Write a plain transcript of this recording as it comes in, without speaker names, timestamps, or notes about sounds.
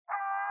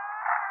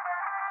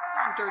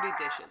on dirty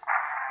dishes.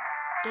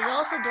 There's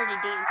also Dirty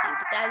Dancing,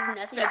 but that has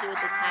nothing to do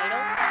with the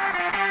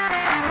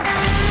title.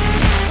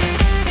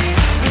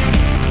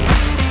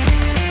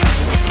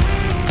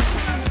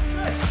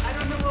 I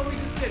don't know what we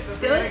just did,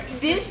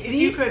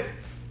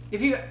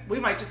 but we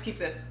might just keep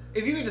this.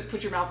 If you could just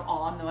put your mouth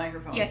on the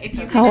microphone. Yeah, if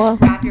you could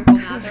just wrap your whole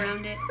mouth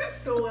around it. It's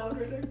so loud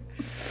right there.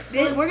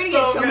 We're going to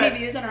get so many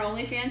views on our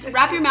OnlyFans.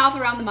 Wrap your mouth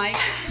around the mic.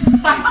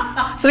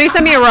 Somebody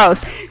send me a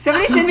rose.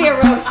 Somebody send me a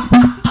rose.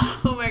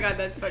 Oh my god,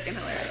 that's fucking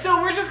hilarious.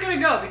 So we're just going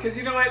to go because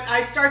you know what?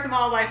 I start them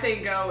all by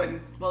saying go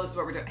and, well, this is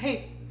what we're doing.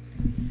 Hey.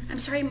 I'm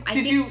sorry.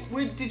 Did you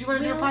want to do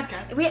a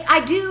podcast?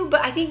 I do,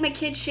 but I think my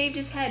kid shaved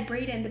his head,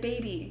 Braden, the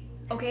baby.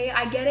 Okay,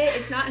 I get it.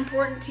 It's not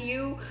important to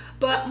you,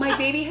 but my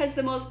baby has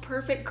the most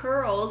perfect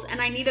curls, and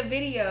I need a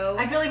video.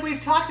 I feel like we've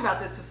talked about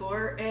this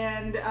before,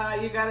 and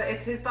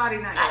it's his body,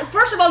 not yours.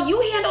 First of all,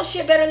 you handle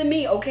shit better than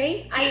me,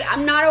 okay?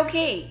 I'm not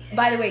okay.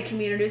 By the way, can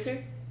we introduce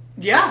her?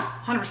 Yeah,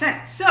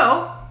 100%.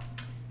 So,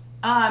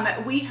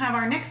 we have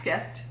our next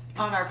guest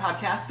on our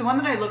podcast, the one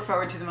that I look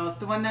forward to the most,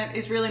 the one that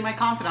is really my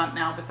confidant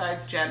now,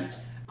 besides Jen.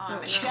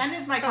 Jen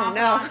is my confidant.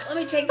 No. Let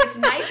me take this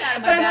knife out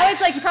of my But I'm bag.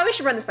 always like, you probably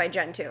should run this by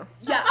Jen too.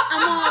 Yeah,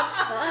 I'm all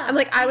fuck. I'm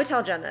like, I would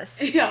tell Jen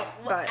this. Yeah.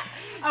 But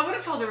I would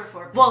have told her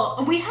before.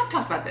 Well, we have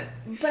talked about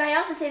this. But I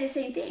also say the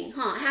same thing,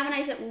 huh? Haven't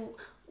I said,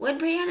 what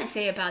did Briana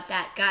say about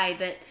that guy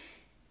that,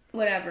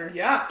 whatever?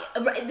 Yeah.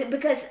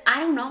 Because I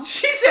don't know.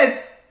 She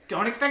says,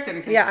 don't expect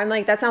anything. yeah, I'm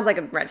like, that sounds like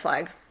a red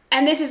flag.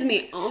 And this is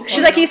me. Oh,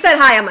 She's like, he said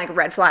hi. I'm like,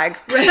 red flag.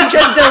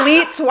 Just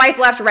delete, swipe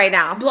left right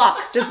now. Block.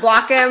 Just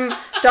block him.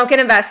 Don't get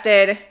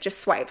invested. Just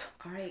swipe.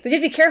 All right. But you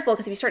have to be careful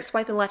because if you start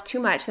swiping left too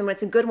much, then when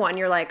it's a good one,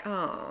 you're like,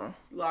 oh.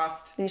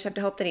 Lost. Then you just have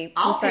to hope that he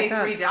I'll comes pay back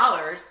up.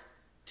 $3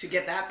 to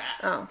get that back.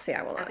 Oh, see,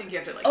 I will I not. think you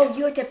have to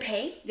You have to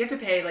pay? You have to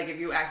pay if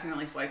you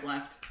accidentally swipe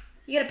left.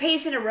 You gotta pay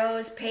in a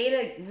rose, pay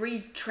to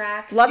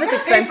retract. Love is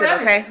gotta pay expensive, for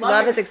okay? everything.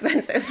 Love is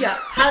expensive. Yeah.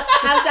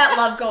 How's that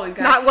love going,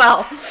 guys? Not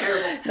well.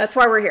 Terrible. That's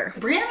why we're here.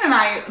 Brianna and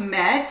I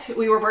met.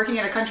 We were working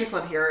at a country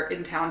club here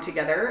in town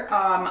together.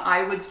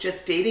 I was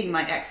just dating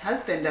my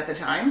ex-husband at the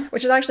time.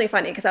 Which is actually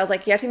funny because I was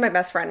like, you have to be my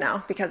best friend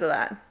now because of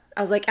that.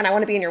 I was like, and I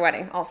want to be in your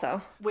wedding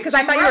also. Because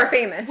I thought you were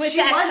famous. With She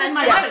the was in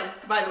my ex-husband.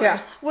 wedding, by the way.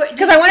 Yeah.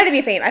 Because I wanted to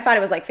be famous. I thought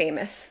it was like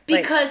famous.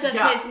 Because of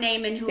Yeah. his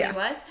name and who he Yeah.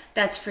 was?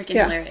 That's freaking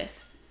Yeah.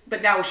 hilarious.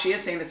 But now she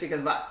is famous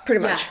because of us.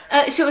 Pretty much.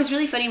 Yeah. So it was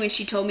really funny when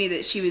she told me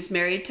that she was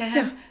married to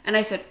him. Yeah. And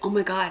I said, oh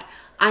my God,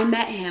 I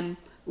met him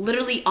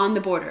literally on the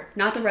border.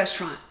 Not the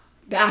restaurant.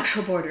 The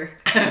actual border.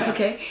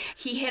 Okay?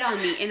 He hit on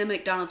me in a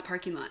McDonald's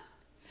parking lot.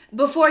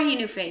 Before he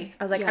knew Faith.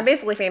 I was like, Yeah. I'm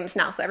basically famous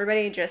now, so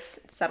everybody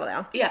just settle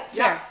down. Yeah,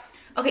 fair. Yeah.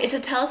 Okay, so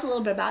tell us a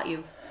little bit about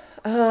you.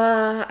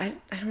 I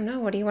don't know.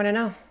 What do you want to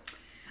know?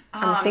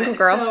 I'm a single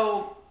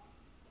girl.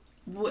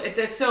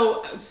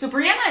 So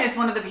Brianna is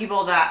one of the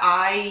people that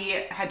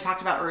I had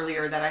talked about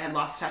earlier that I had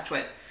lost touch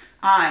with.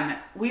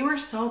 We were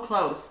so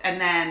close, and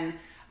then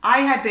I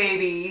had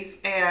babies,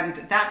 and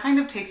that kind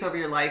of takes over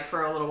your life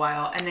for a little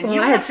while. And then Well, you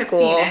I went had to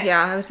school. Phoenix.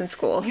 Yeah, I was in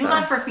school. You So.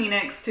 left for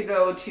Phoenix to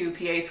go to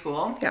PA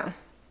school. Yeah.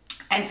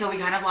 And so we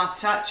kind of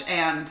lost touch,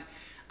 and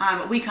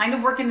we kind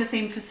of work in the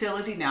same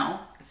facility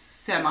now,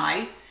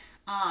 semi.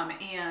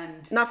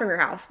 And Not from your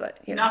house, but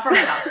you know. not from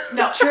her house.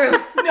 No, True. no.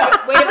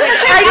 Wait a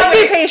minute. I just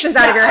see patients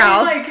out of your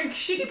house. Like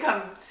she could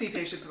come see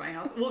patients at my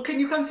house. Well, can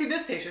you come see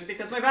this patient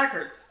because my back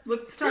hurts?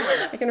 Let's talk about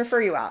that. I can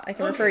refer you out. I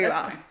can refer you that's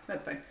out. Fine.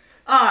 That's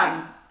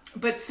fine.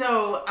 But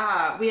so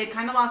we had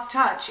kind of lost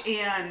touch,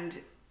 and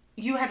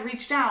you had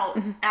reached out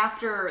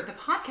after the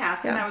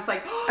podcast, and Yeah. I was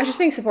like, I was just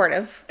being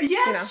supportive.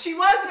 yes, you know. she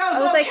was, and I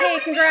was like, can hey, we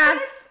be congrats.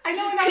 friends? I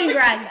know, and I was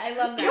Congrats. like, I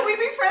love that. Can we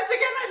be friends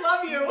again? I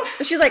love you.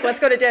 But she's like, let's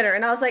go to dinner.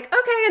 And I was like,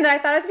 okay. And then I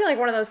thought it would be like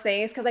one of those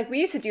things. Cause like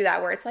we used to do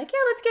that where it's like, yeah,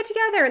 let's get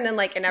together. And then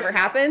like it never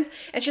happens.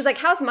 And she's like,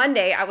 how's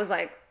Monday? I was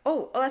like,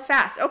 oh, that's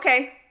fast.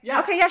 Okay. Yeah.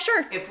 Okay. Yeah,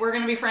 sure. If we're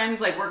gonna be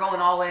friends, like we're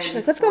going all in. She's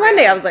like, let's go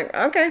Monday. I was like,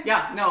 okay.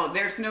 Yeah, no,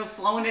 there's no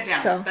slowing it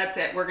down. So- That's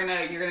it. We're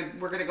gonna go.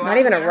 Not out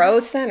even to a dinner.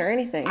 rose scent or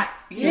anything.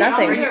 You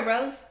Nothing. didn't send her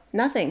a rose?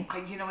 Nothing.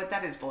 You know what?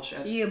 That is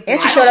bullshit. You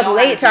And she I showed don't up know how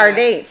late to to our do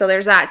that. date. So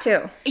there's that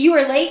too. You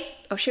were late?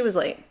 Oh, she was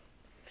late.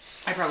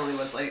 I probably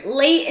was late.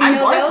 Late and I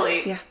no was rose?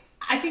 late. Yeah.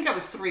 I think I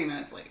was 3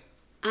 minutes late.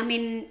 I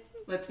mean,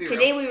 Let's be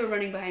today real. we were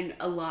running behind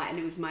a lot and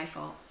it was my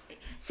fault.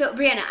 So,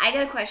 Brianna, I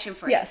got a question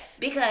for you. Yes.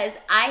 Because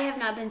I have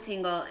not been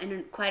single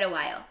in quite a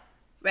while,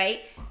 right?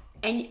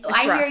 And It's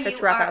I rough. hear you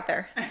It's rough are, out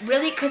there.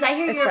 Really? Because I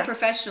hear It's you're rough. a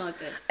professional at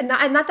this. And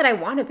not that I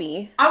want to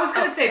be. I was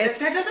gonna say that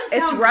doesn't sound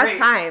It's rough great.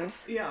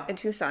 times Yeah. in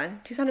Tucson.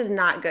 Tucson is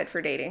not good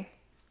for dating.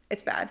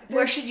 It's bad.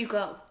 Where should you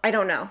go? I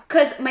don't know.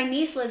 Because my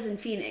niece lives in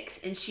Phoenix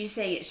and she's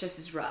saying it's just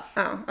as rough.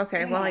 Oh,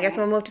 okay. Well, I guess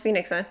we'll move to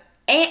Phoenix then.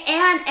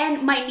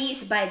 And my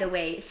niece, by the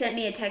way, sent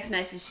me a text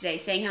message today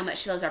saying how much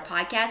she loves our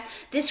podcast.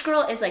 This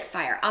girl is like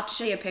fire. I'll have to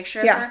show you a picture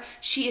of Yeah. her.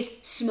 She is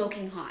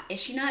smoking hot. Is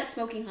she not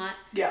smoking hot?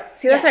 Yeah.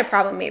 See, that's Yeah. my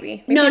problem,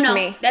 maybe. Maybe No, it's no,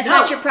 me. that's No,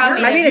 not your problem.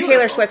 you're- Might be either. the Taylor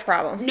beautiful. Swift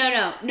problem.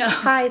 No.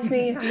 Hi, it's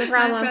me. I'm the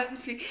problem.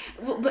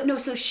 But no,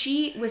 so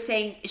she was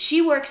saying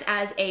she works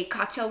as a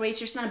cocktail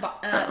waitress, not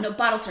a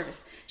bottle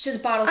service. She has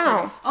bottle Oh.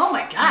 service. Oh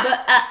my god.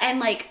 But, and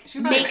like She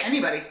could probably have makes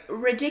anybody.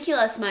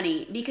 ridiculous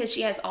money because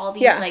she has all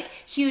these Yeah. like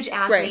huge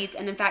athletes,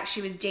 and in fact,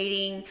 she was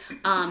dating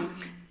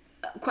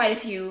quite a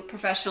few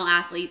professional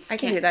athletes. I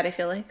can do that, I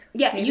feel like.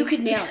 Yeah, you could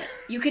nail it.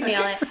 You could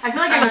nail it. I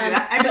feel like I could do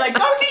that. I'd be like,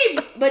 go team!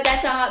 But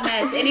that's a hot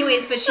mess.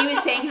 Anyways, but she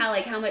was saying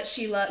how much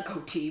she loved go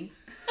team,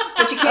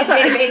 but you can't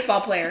date a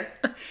baseball player.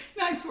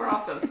 Nice, we're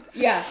off those.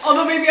 Yeah.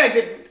 Although maybe I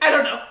didn't. I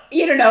don't know.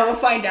 You don't know. We'll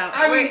find out.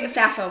 I We're mean-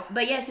 FAFO.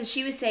 But yeah, so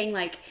she was saying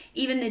like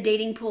even the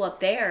dating pool up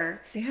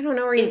there See, I don't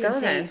know where you is go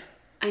insane. then.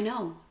 I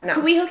know. No.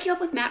 Could we hook you up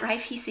with Matt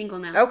Rife? He's single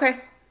now. Okay.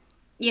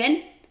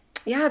 Yin?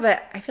 Yeah,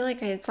 but I feel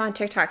like it's on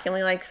TikTok. He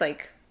only likes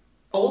like,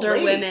 Older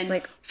lady. women,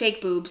 Like-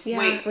 fake boobs. yeah,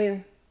 Wait. I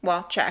mean,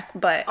 well, check,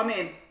 but I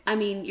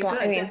mean, you're Well,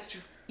 good. I mean- That's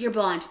true. You're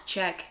blonde.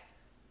 Check.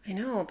 I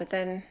know, but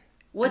then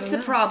What's the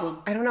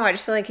problem? I don't know. I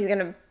just feel like he's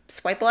gonna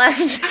swipe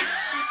left.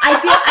 I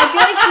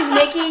feel like she's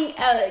making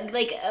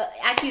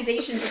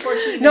accusations before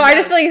she even No, I does.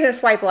 just feel like he's gonna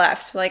swipe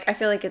left. Like I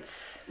feel like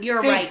it's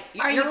You're See, right.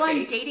 are You're you on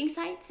fake? dating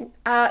sites?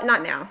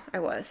 not now. I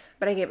was,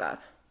 but I gave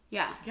up.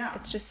 Yeah. Yeah.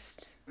 It's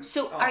just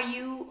So are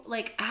you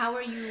like? How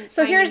are you?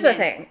 so. finding Here's the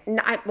men? thing.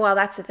 Well,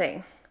 that's the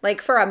thing.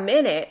 Like for a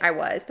minute, I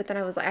was, but then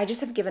I was like, I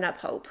just have given up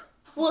hope.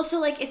 Well, so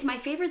like it's my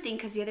favorite thing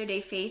because the other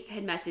day Faith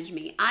had messaged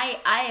me. I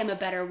am a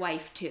better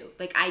wife too.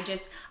 Like I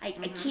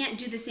can't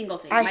do the single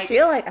thing. I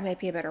feel like I might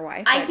be a better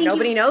wife. I But think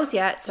nobody you- knows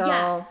yet. So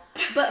Yeah.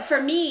 But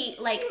for me,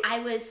 like I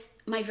was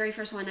my very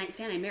first one night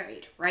stand I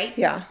married, right?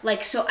 Yeah.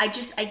 Like so I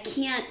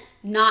can't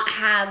not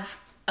have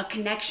a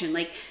connection.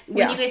 Like when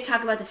Yeah. you guys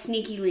talk about the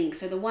sneaky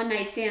links or the one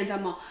night stands,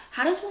 I'm all,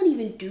 how does one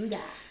even do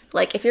that?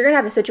 like if you're gonna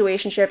have a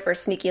situationship or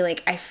sneaky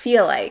link, I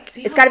feel like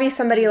it's got to be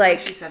somebody That's why like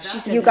she said that. She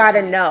said you this got to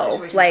is know.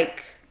 situationship.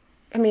 Like,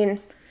 I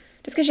mean,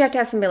 just because you have to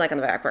have somebody like on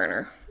the back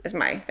burner is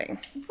my thing.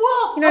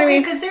 Well, You know what I okay,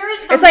 mean? because there is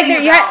It's something like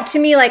there, you had, about... to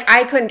me, like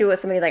I couldn't do it with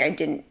somebody like I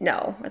didn't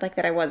know, or like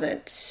that I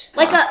wasn't.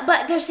 Like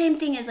but their same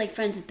thing as like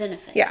friends with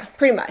benefits. Yeah,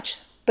 pretty much.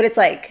 But it's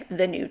like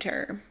the new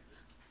term.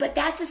 But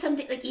that's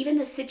something like even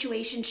the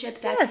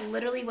situationship. That's Yes.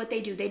 literally what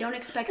they do. They don't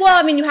expect. Well, I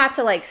sex. mean, you have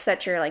to like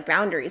set your like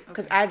boundaries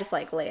because I just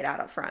like lay it out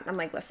up front. I'm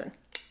like, listen,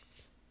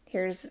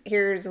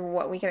 here's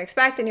what we can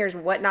expect, and here's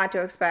what not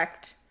to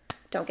expect.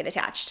 Don't get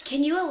attached.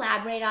 Can you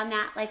elaborate on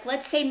that? Like,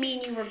 let's say me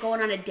and you were going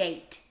on a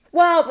date.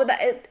 Well, but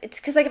it's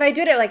because like if I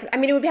did it, like I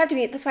mean, it would have to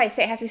be. That's why I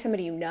say it has to be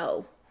somebody you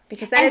know,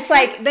 because then And it's some-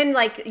 like then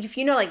like if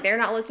you know like they're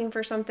not looking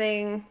for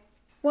something.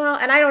 Well,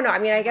 and I don't know. I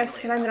mean, I guess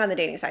because I've been on the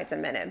dating sites a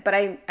minute, but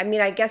I mean,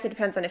 I guess it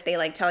depends on if they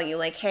like tell you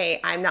like, hey,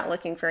 I'm not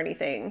looking for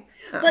anything.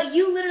 But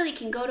you literally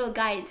can go to a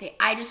guy and say,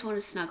 I just want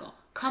to snuggle.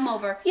 Come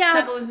over, Yeah.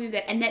 snuggle with me a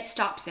bit, and that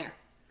stops there.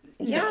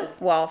 Yeah.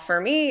 Well, for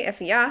me,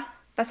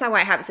 that's not why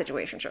I have a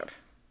situationship.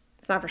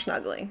 It's not for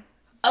snuggling.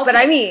 Okay. But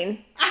I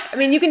mean,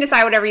 you can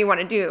decide whatever you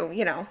want to do.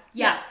 You know.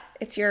 Yeah.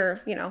 It's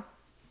your,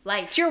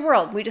 Life. it's your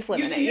world. We just live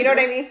You in do it. you, You know what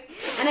I girl. mean?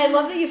 And I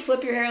love that you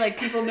flip your hair like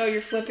people know you're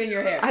flipping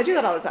your hair. I do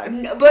that all the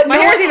time. But My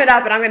no hair's one- even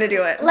up, and I'm gonna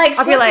do it. Like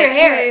I'll flip your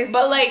hair, anyways,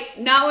 but like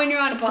not when you're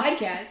on a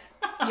podcast.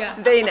 Yeah,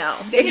 they know.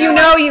 If know you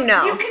know, you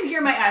know. You can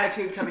hear my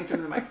attitude coming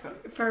through the microphone.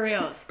 for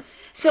reals.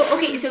 So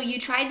okay, so you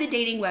tried the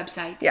dating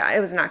websites. Yeah, it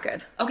was not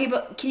good. Okay,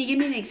 but can you give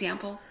me an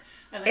example?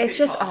 I like It's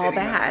that you just call it all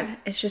dating bad.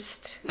 websites. It's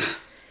just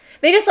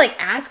they just like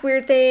ask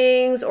weird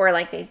things or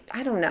like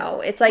I don't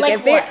know. It's like, Like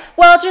if what?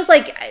 well, it's just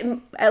like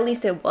at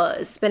least it was.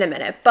 It's been a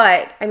minute,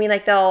 but I mean,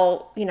 like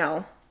they'll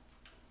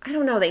I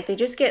don't know. They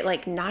just get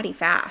like naughty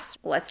fast.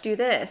 Let's do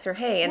this or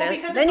hey, and Well, then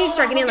because then it's you all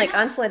start about getting like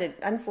hooking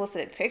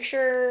unsolicited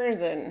pictures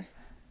and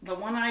The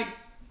one I...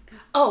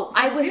 Oh,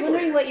 I was People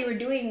wondering are- what you were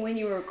doing when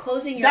you were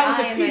closing your That was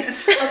eye. a and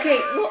penis. Like, okay,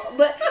 well,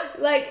 but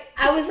like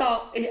I was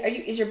all,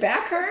 is your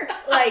back hurt?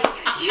 Like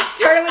you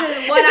started with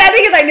this one. it's sad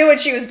because I knew what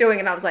she was doing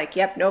and I was like,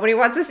 yep, nobody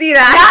wants to see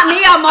that. Not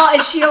me. I'm all.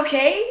 Is she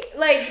okay?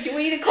 Like, do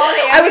we need to call the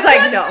I was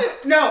ambulance?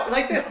 like, no. No,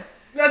 like this.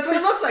 That's what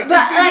it looks like.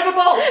 But, But, like- the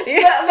ball. But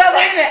wait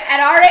a minute. At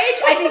our age,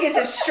 I think it's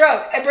a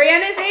stroke. At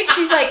Brianna's age,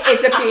 she's like,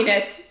 it's a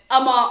penis.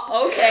 I'm all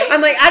okay.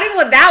 I'm like, I didn't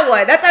want that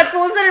one. That's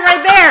unsolicited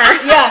right there.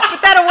 Yeah. Put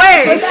that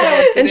away. Put that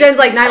away. And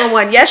Jen's like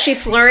 911. Yes, she's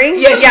slurring.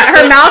 Yeah, she's her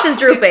slurring. mouth is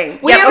drooping.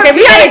 We Yep, have a okay,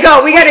 we PA. gotta go.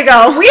 We gotta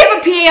go. We have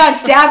a PA on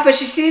staff, but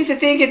she seems to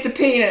think it's a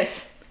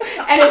penis,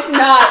 and it's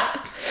not.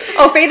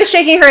 Oh, Faith is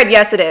shaking her head.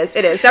 Yes, it is.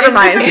 It is. Never It's a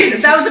mind.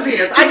 penis. That was a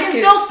penis. I can kidding.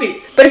 still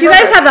speak. But if you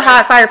guys have the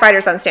hot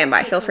firefighters on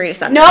standby, feel free to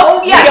send them. No,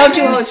 yes. we don't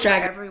do hose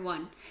drag.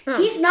 Everyone.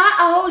 He's not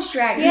a hose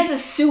drag. He has a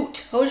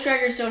suit. Hose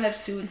draggers don't have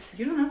suits.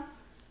 You don't know.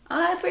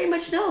 I pretty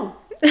much know.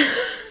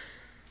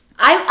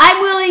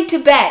 I'm willing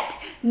to bet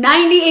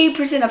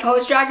 98% of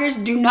hose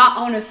draggers do not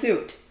own a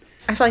suit.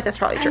 I feel like that's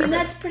probably I true. mean,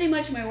 that's pretty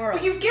much my world.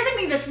 But you've given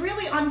me this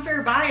really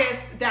unfair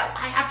bias that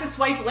I have to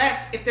swipe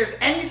left if there's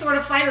any sort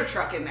of fire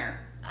truck in there.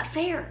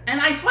 Fair.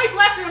 And I swipe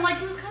left and I'm like,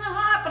 he was kind of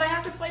hot, but I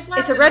have to swipe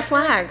left. It's a red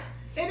flag.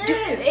 It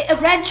is.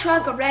 A red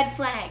truck, a red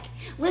flag.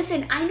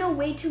 Listen, I know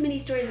way too many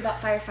stories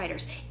about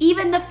firefighters.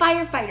 Even the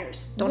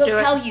firefighters Don't will do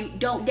it. tell you,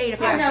 don't date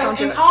a I firefighter. know, don't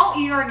do and it. all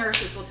ER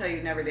nurses will tell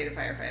you never date a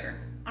firefighter.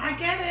 I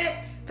get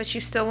it. But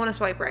you still want to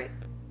swipe right.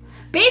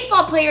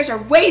 Baseball players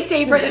are way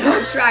safer than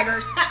hose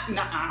draggers.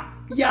 Nuh-uh.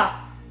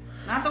 Yeah.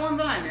 Not the ones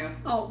that I knew.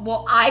 Oh,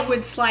 well, I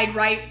would slide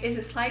right. Is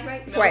it slide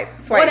right?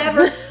 Swipe.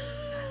 Whatever.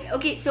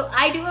 Okay, so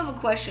I do have a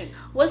question.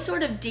 What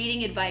sort of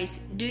dating advice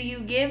do you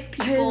give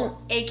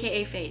people,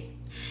 aka Faith?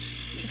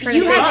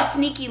 You had the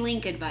sneaky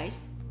link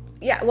advice.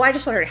 Yeah, well, I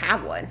just wanted her to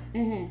have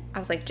one. I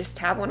was like, just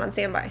have one on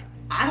standby.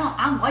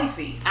 I'm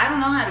wifey. I don't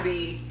know how to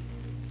be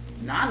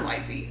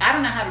non-wifey. I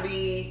don't know how to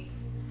be,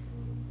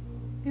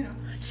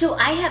 So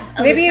I have...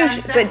 Maybe you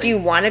should, but do you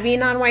want to be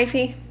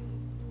non-wifey?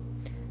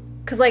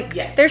 Because, like,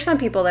 Yes. there's some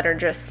people that are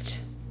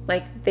just,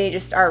 like, they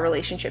just are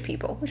relationship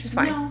people, which is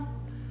fine. No,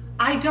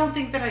 I don't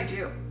think that I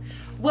do.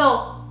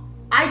 Well,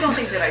 I don't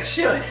think that I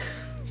should.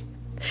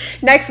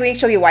 Next week,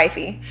 she'll be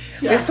wifey.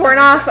 Yeah. We've sworn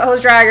off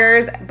hose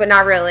draggers, but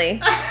not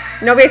really.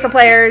 No baseball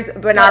players,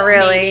 but not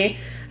really. Maybe.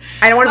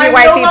 I don't want to be I'm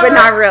wifey, no longer, but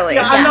not really.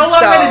 Yeah, I'm no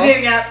longer on the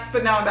dating apps,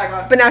 but now I'm back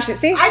on. But now she,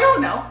 see? I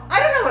don't know. I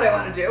don't know what I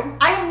want to do.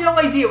 I have no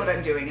idea what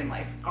I'm doing in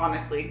life,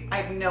 honestly. I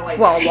have no idea.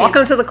 Well,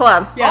 welcome to the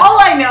club. Yeah. All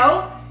I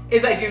know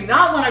is I do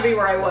not want to be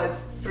where I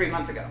was 3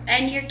 months ago.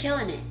 And you're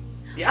killing it.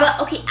 Yeah.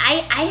 But, okay,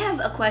 I have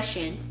a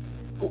question.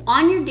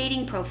 On your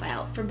dating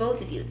profile, for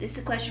both of you, this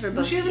is a question for both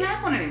Well, she of doesn't you.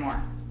 have one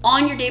anymore.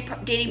 On your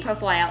dating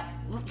profile,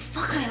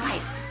 fuck my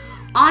life.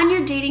 On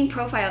your dating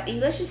profile,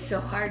 English is so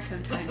hard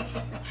sometimes.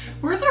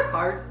 Words are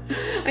hard.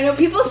 I know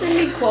people send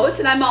me quotes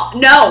and I'm all,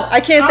 no. I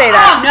can't say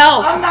that.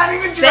 No. I'm not even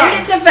Send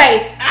trying. it to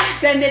Faith.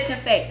 Send it to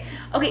Faith.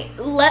 Okay,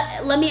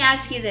 let me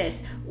ask you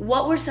this.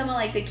 What were some of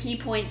like the key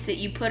points that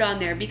you put on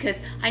there?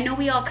 Because I know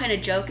we all kind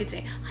of joke and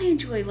say, I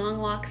enjoy long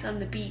walks on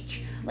the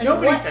beach. Like,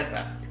 Nobody says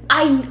that.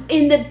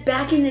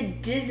 Back in the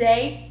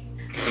dizzy.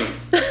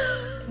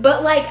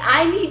 But like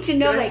I need to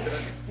know, like,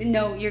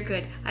 no, you're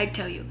good. I'd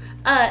tell you.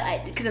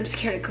 Because I'm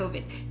scared of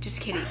COVID.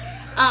 Just kidding.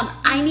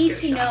 I need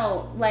to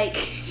know, like,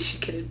 she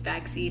could have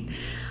vaccine.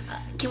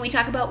 Can we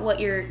talk about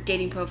what your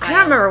dating profile? I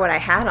don't remember what I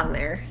had on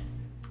there.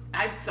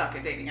 I suck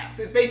at dating apps.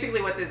 It's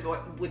basically what this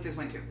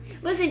went to.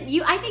 Listen,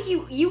 I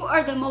think you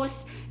are the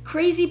most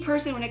crazy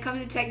person when it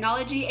comes to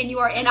technology, and you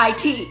are in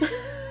IT.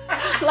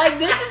 Like,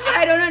 this is what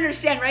I don't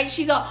understand, right?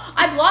 She's all,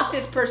 I blocked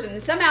this person,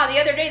 and somehow the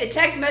other day the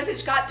text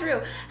message got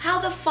through. How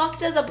the fuck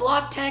does a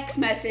blocked text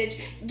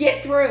message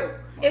get through?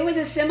 It was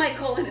a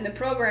semicolon in the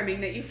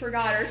programming that you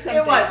forgot or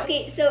something. It was.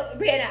 Okay, so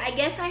Briana, I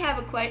guess I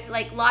have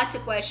lots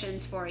of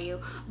questions for you.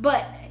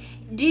 But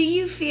do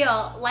you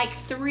feel like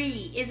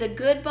 3 is a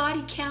good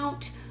body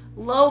count?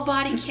 Low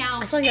body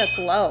count? I feel like that's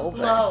low.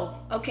 But Low.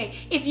 Okay.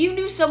 If you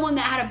knew someone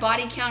that had a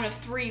body count of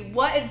 3,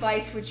 what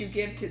advice would you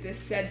give to this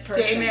said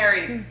person? Stay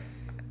married.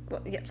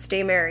 Well, yep,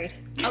 stay married.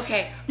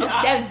 Okay.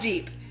 That was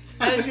deep.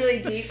 That was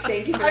really deep.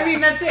 Thank you for that. I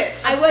mean, that's it.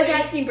 I was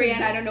asking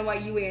Brianna. I don't know why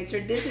you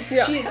answered. She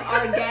is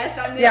our guest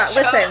on this Yeah,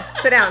 show. listen,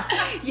 sit down.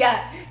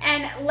 Yeah,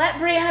 and let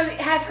Brianna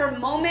have her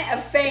moment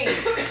of fame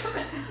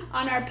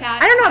on our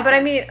path. I don't know, but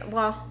I mean,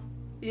 well,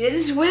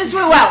 This went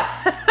well.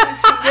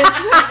 This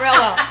went real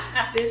well.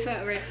 This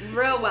went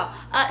real well.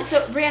 So,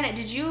 Brianna,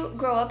 did you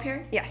grow up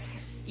here?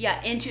 yes. Yeah,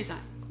 in Tucson.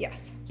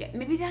 Yes. Yeah,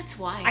 maybe that's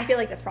why. I feel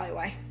like that's probably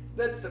why.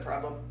 That's the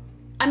problem.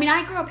 I mean,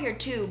 I grew up here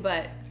too,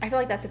 but I feel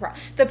like that's the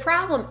problem. The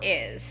problem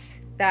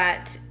is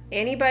that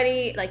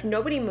anybody, like,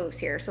 nobody moves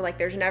here, so, like,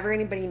 there's never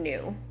anybody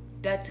new.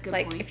 that's a good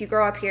Like, point. if you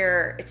grow up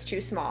here, it's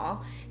too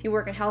small. If you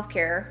work in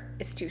healthcare,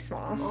 it's too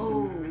small.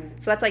 Oh.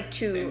 So that's, like,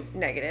 two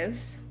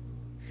negatives.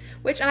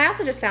 And I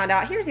also just found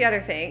out, here's the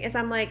other thing, is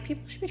I'm like,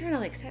 people should be trying to,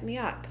 like, set me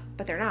up,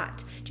 but they're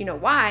not. Do you know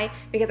why?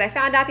 Because I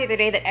found out the other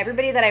day that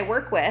everybody that I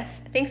work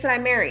with thinks that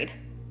I'm married.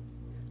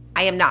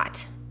 I am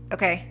not.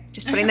 Okay?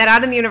 Just putting that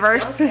out in the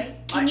universe. Okay.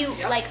 Can you,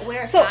 Yep. like,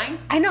 wear a So sign?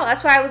 I know,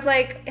 that's why I was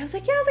like,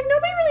 nobody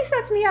really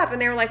sets me up.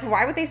 And they were like,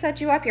 why would they set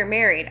you up? You're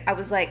married. I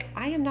was like,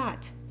 I am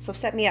not. So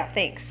set me up.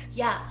 Thanks.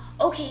 Yeah.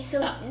 Okay, so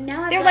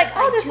now I've They're got, like,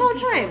 oh, this two whole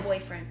people time. a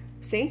boyfriend.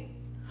 See?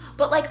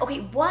 But, like, okay,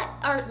 what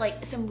are,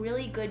 like, some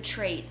really good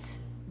traits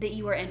that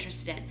you are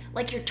interested in?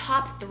 Like, your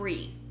top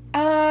 3.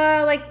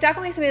 Like,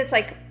 definitely somebody that's,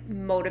 like,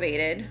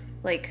 motivated.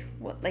 Like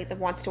that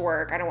wants to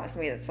work. I don't want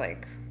somebody that's,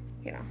 like,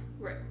 you know.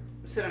 Right.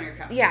 Sit on your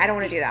couch. Yeah, I don't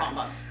want to do Eat that.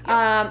 bonbons.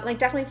 Yeah. Like,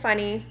 definitely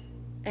funny.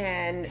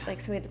 And, like,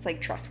 somebody that's, like,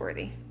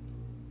 trustworthy.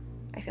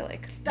 I feel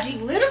like.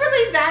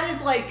 Literally, that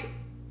is like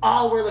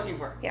all we're looking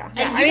for. Yeah. And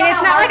I you mean, know it's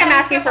how not hard like I'm that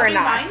is asking to for a fucking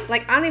knot. find?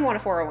 Like, I don't even want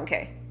a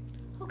 401k.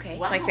 Okay.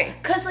 Wow. Like Faith.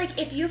 Because, like,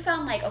 if you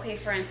found, like, okay,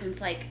 for instance,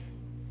 like,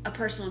 a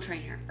personal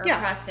trainer or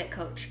Yeah. a CrossFit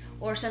coach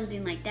or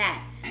something like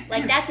that,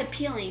 like, that's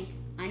appealing.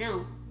 I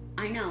know.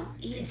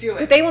 Do it.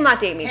 But they will not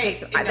date me Hey,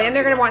 because no, then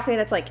they're going you to want somebody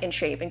that's, like, in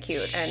shape and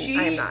cute. And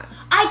I am not.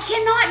 I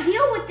cannot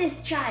deal with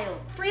this child.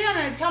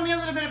 Brianna, tell me a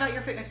little bit about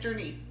your fitness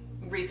journey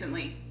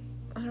recently.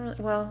 I don't really,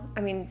 well,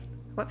 I mean,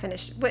 what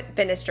fitness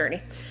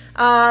journey?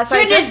 So I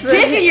Put just his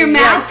dick in your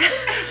Yes. mouth.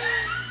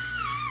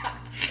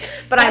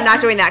 But I'm not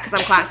doing that because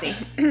I'm classy.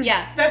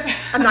 Yeah. That's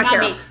I'm not Not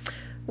Carol. me.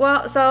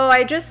 Well, so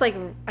I just, like,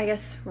 I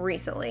guess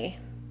recently,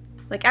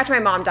 like, after my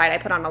mom died, I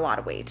put on a lot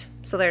of weight.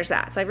 So there's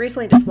that. So I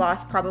recently just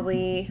lost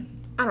probably,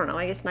 I don't know,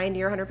 I guess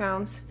 90 or 100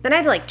 pounds. Then I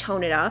had to, like,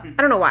 tone it up. I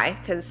don't know why,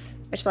 because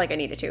I just feel like I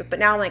needed to. But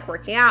now I'm, like,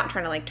 working out and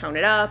trying to, like, tone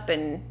it up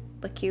and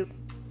look cute,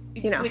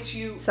 you know. Which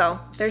you So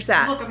there's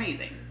that. look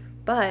amazing.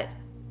 But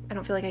I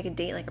don't feel like I could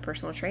date like a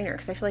personal trainer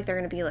because I feel like they're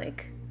gonna be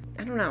like,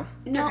 I don't know,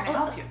 They're No, gonna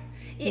help you.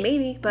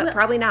 maybe, but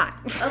probably not.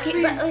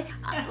 Okay,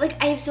 but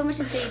like I have so much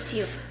to say to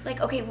you.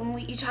 Like, okay, when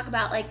you talk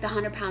about like the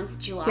 100 pounds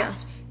that you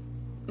lost,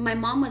 my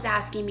mom was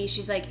asking me,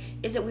 she's like,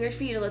 is it weird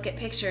for you to look at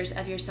pictures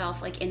of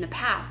yourself like in the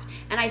past?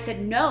 And I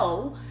said,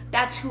 no,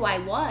 that's who I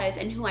was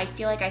and who I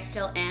feel like I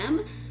still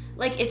am.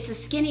 Like, it's the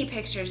skinny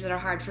pictures that are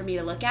hard for me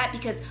to look at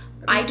because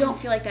I don't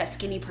feel like that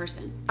skinny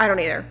person. I don't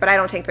either, but I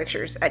don't take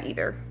pictures at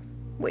either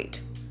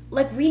weight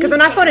Like, we because need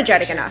I'm to not take a photogenic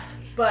picture. enough.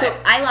 But So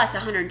I lost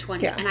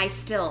 120 Yeah. and I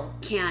still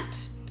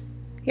can't.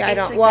 Yeah, I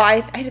It's don't.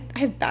 like Well, I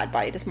have bad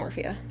body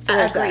dysmorphia. So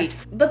there's Agreed.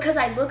 that. Because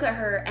I look at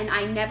her and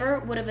I never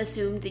would have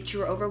assumed that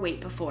you were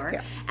overweight before.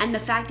 Yeah. And the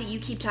fact that you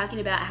keep talking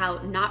about how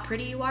not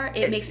pretty you are,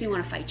 it makes me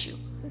want to fight you.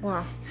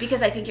 Wow.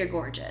 Because I think you're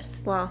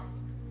gorgeous. Well,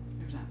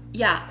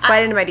 Yeah.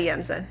 slide into my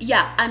DMs then.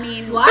 Yeah, I mean,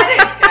 slide it,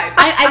 guys.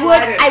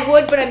 I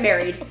would, but I'm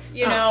married.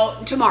 You know,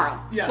 tomorrow.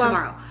 Yeah.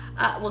 Tomorrow.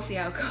 We'll see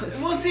how it goes.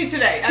 We'll see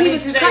today. I He mean,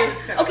 was today cut- was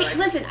kind of okay, like-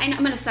 listen, I'm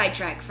going to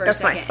sidetrack for That's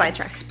a fine, second.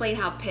 sidetrack. And explain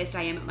how pissed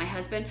I am at my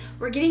husband.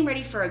 We're getting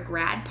ready for a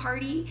grad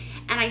party,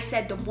 and I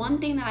said the one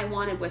thing that I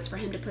wanted was for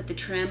him to put the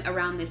trim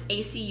around this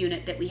AC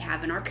unit that we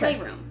have in our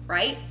playroom,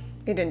 right?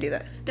 He didn't do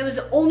that. That was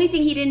the only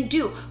thing he didn't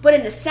do. But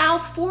in the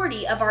south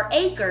 40 of our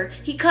acre,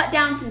 he cut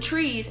down some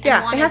trees and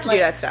Yeah, wanted, they have to like,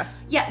 do that stuff.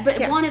 Yeah, but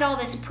wanted all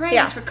this praise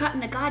Yeah. for cutting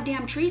the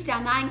goddamn trees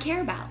down that I didn't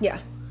care about. Yeah.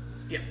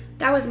 Yeah.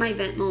 That was my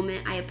vent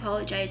moment. I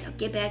apologize. I'll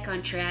get back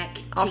on track.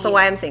 to Also, you.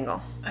 why I'm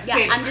single. Yeah,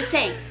 Same. I'm just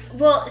saying.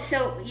 Well,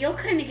 so you'll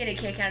kind of get a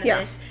kick out of Yeah.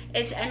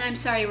 this. And I'm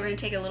sorry, we're going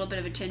to take a little bit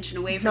of attention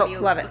away from Nope, you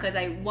love it. because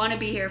I want to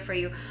be here for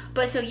you.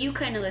 But so you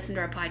kind of listen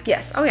to our podcast.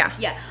 Yes. Oh, yeah.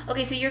 Yeah.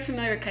 Okay, so you're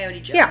familiar with Coyote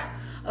Joe. Yeah.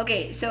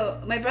 Okay,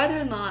 so my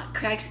brother-in-law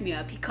cracks me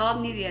up. He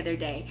called me the other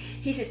day.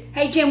 He says,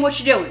 "Hey, Jim, what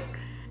you doing?"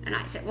 And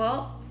I said,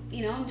 "Well,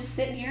 you know, I'm just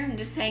sitting here. I'm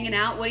just hanging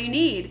out. What do you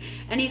need?"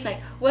 And he's like,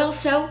 "Well,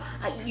 so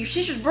your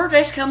sister's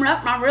birthday's coming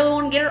up, and I really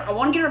want to get her. I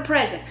want to get her a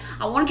present.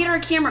 I want to get her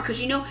a camera because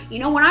you know,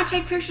 when I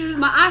take pictures with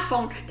my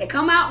iPhone, they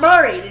come out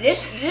blurry.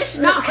 This is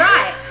not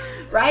right,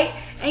 right?"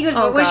 And he goes,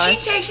 Oh, "But when God. she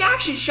takes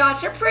action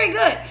shots, they're pretty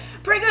good.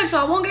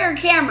 So I want to get her a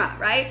camera,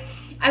 right?"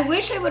 I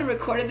wish I would have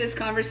recorded this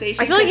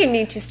conversation. I feel like 'cause you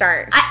need to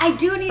start. I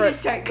do need to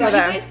start because you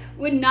for them. guys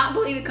would not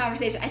believe the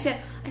conversation. I said,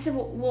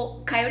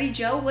 well, Coyote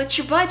Joe, what's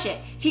your budget?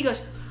 He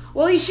goes,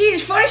 well, you see,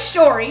 it's a funny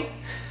story.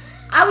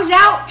 I was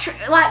out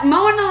like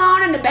mowing the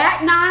lawn in the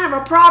back 9 of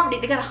our property.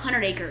 They got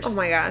 100 acres. Oh,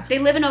 my God. They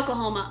live in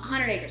Oklahoma,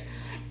 100 acres.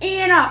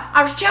 And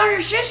I was telling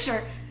your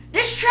sister,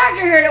 this tractor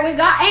here that we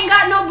got ain't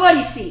got no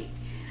buddy seat.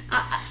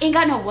 Ain't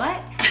got no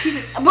what? He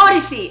said, a buddy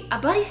seat. A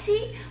buddy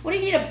seat? What do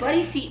you need a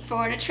buddy seat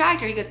for in a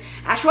tractor? He goes,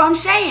 that's what I'm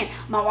saying.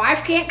 My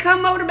wife can't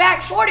come over the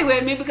back 40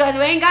 with me because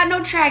we ain't got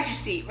no tractor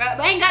seat. Right?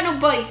 We ain't got no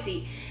buddy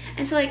seat.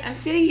 And so, like, I'm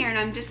sitting here and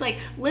I'm just, like,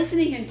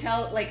 listening to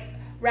him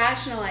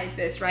rationalize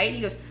this, right?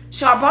 He goes,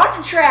 so I bought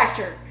the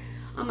tractor.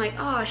 I'm like,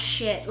 oh,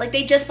 shit. Like,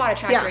 they just bought a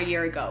tractor Yeah. a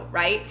year ago,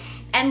 right?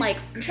 And, like,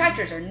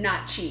 tractors are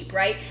not cheap,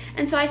 right?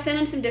 And so I sent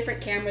him some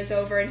different cameras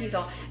over, and he's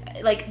all,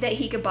 like, that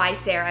he could buy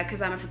Sarah,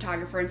 because I'm a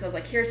photographer, and so I was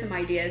like, here's some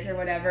ideas or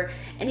whatever.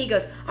 And he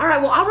goes, all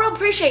right, well, I real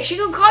appreciate it. She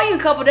gonna call you in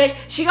a couple days.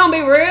 She gonna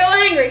be real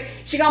angry.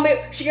 She gonna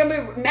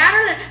be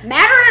madder than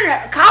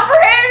a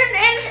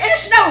copperhead in a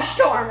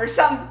snowstorm or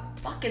some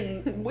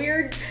fucking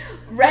weird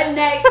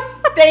redneck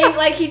thing.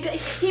 Like,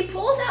 he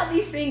pulls out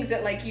these things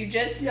that, like, you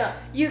just,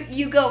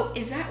 you go,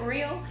 is that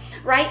real?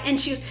 Right? And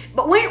she goes,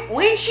 but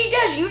when she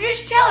does, you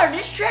just tell her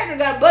this tractor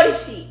got a buddy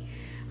seat.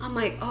 I'm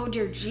like, oh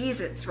dear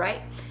Jesus, right?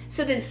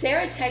 So then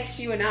Sarah texts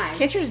you and I.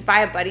 Can't you just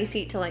buy a buddy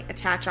seat to like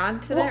attach on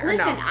to Well, that? Or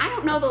listen, no? I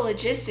don't know the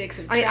logistics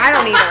of I mean, tractors. I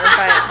don't either,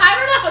 but I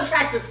don't know how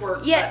tractors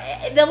work.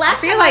 Yeah, the last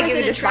I feel time like I was you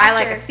in could a just buy like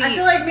tractor, a seat. I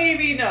feel like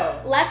maybe no.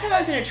 last time I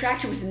was in a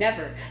tractor was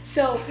never.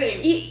 So Same.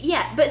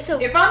 Yeah, but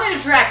so If I'm in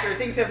a tractor,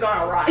 things have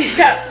gone awry.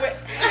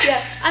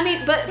 yeah, I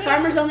mean, but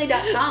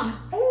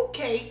farmersonly.com.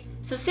 Okay.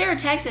 So Sarah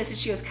texts us and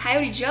she goes,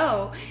 Coyote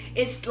Joe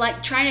is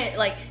like trying to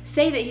like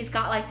say that he's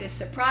got like this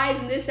surprise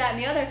and this, that,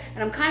 and the other,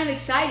 and I'm kind of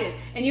excited.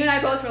 And you and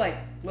I both were like,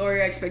 lower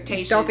your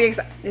expectations. Don't be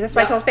excited. That's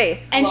what I told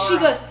Faith. And she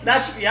Laura. goes,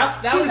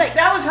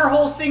 That was her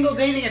whole single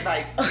dating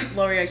advice.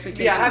 lower your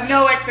expectations. Yeah, have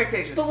no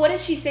expectations. But what did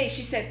she say?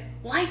 She said,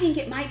 well, I think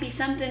it might be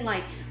something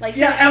like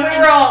Yeah, and we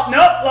were all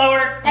nope,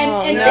 lower.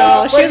 And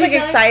No, Faith, she what was did like you tell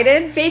her?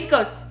 excited. Faith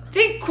goes,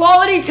 think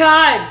quality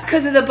time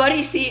because of the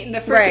buddy seat and the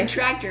freaking Right.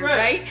 tractor, Right.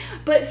 right?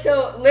 But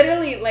so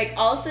literally, like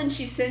all of a sudden,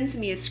 she sends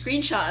me a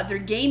screenshot of their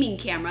gaming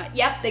camera.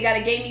 Yep, they got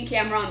a gaming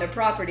camera on their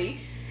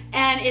property,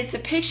 and it's a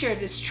picture of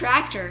this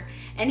tractor,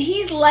 and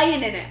he's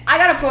laying in it. I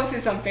gotta post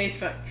this on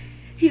Facebook.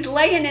 He's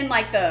laying in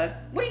like the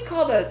what do you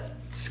call the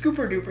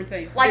scooper duper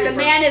thing? Like the Duper.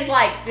 man is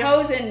like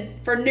posing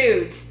for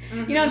nudes. You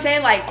know what I'm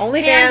saying? Like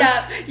OnlyFans. hand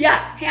up, yeah,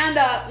 hand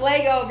up,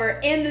 leg over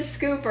in the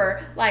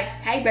scooper. Like,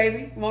 hey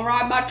baby, wanna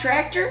ride my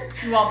tractor?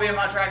 You won't be in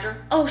my tractor?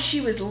 Oh,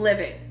 she was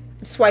livid.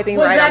 Swiping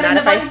Was right that on in that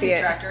the if I buddy see seat it.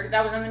 tractor?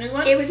 That was in the new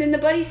one? It was in the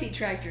buddy seat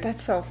tractor.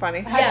 That's so funny.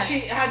 Yeah.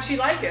 How'd she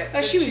like it? Oh,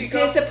 Did she was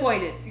go-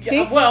 disappointed. Yeah,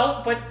 See?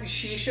 well, but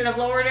she should have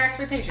lowered her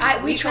expectations.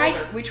 We told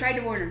her. tried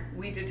to warn her.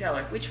 We did tell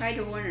her. We tried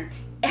to warn her.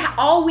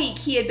 all week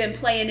he had been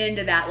playing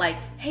into that, like,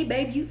 hey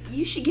babe,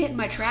 you should get in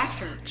my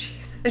tractor.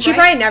 Jeez. And she Right?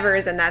 probably never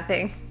is in that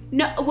thing.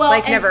 No, well,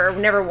 Like,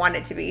 and- never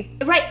wanted to be.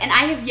 Right, and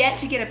I have yet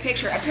to get a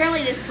picture.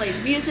 Apparently, this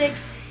plays music.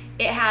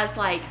 It has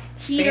like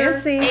heater,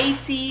 Fancy.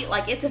 AC.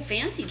 Like, it's a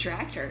fancy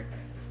tractor.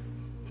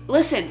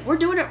 Listen, we're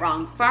doing it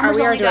wrong. We are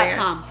doing it.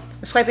 FarmersOnly.com.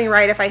 I'm swiping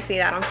right if I see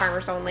that on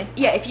Farmers Only.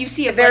 Yeah, if you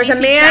see a There's buddy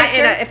a seat man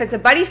tractor, if it's a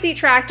buddy seat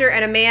tractor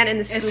and a man in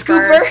the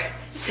scooper.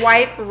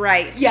 swipe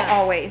right. Yeah.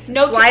 Always.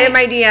 Note to Slide in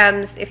any- my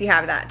DMs if you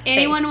have that.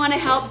 anyone Thanks. want to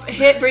help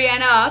hit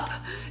Briana up?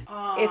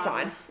 It's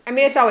on. I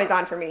mean, it's always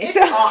on for me. It's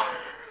So on.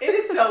 It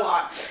is so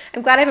on.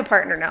 I'm glad I have a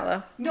partner now,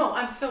 though. No,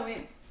 I'm so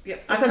in. Yeah,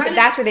 That's where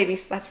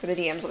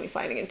the DMs will be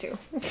sliding into.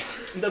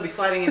 they'll be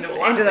sliding into a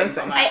lot Into of things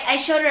those on that. I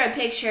showed her a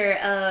picture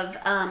of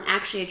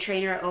actually a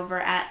trainer over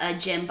at a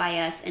gym by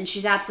us, and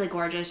she's absolutely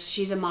gorgeous.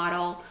 She's a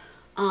model.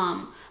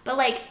 But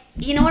like,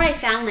 you know what I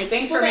found? Like,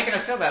 Thanks people for that- making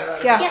us feel better about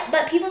it. Yeah. Yeah,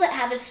 but people that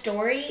have a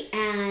story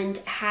and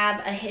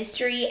have a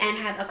history and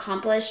have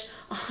accomplished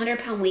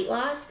 100-pound weight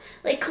loss,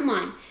 like, come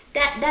on,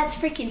 that's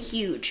freaking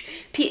huge.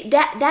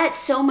 That's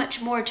so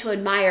much more to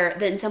admire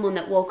than someone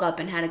that woke up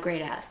and had a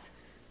great ass.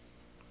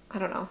 I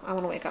don't know. I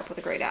want to wake up with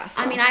a great ass.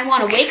 I so. mean, I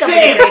want to wake up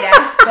Same. with a great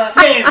ass, but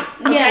Same.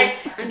 Okay. yeah,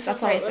 I'm so That's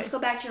sorry. all I'm Let's saying. go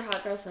back to your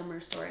hot girl summer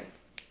story.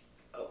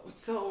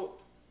 So,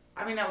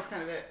 I mean, that was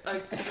kind of it.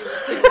 Right,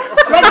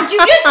 but you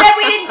just said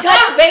we didn't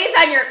touch base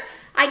on your.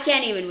 I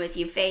can't even with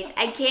you, Faith.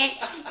 I can't.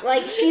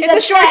 Like, she's It's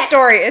a short upset.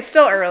 story. It's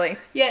still early.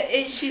 Yeah,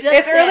 she's upset.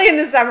 It's early in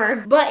the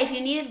summer. But if you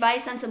need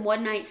advice on some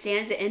one-night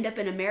stands that end up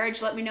in a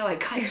marriage, let me know. I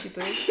got you,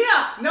 boo.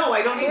 Yeah, no,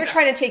 I don't So need we're that.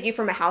 trying to take you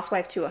from a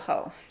housewife to a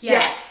hoe.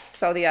 Yes.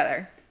 So the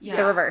other. Yeah.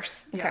 The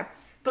reverse. Yeah. Okay.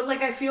 But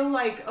like, I feel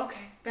like,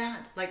 okay, bad.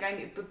 Like, I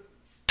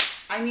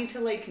need to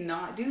like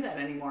not do that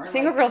anymore.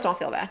 Single like, girls don't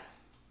feel bad.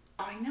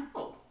 I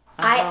know.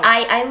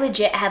 I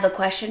legit have a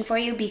question for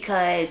you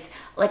because,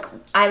 like,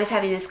 I was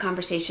having this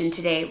conversation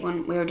today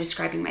when we were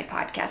describing my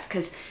podcast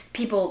because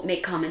people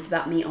make comments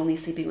about me only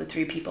sleeping with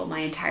 3 people my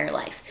entire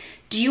life.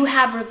 Do you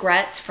have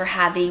regrets for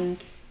having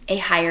a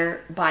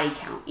higher body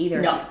count? Either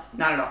of No, you?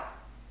 not at all.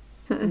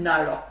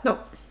 Not at all.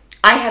 Nope.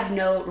 I have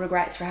no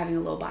regrets for having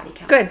a low body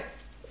count. Good.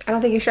 I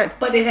don't think you should.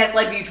 But it has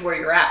led you to where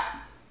you're at.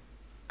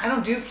 I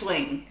don't do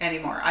fling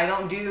anymore. I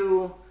don't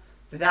do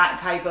that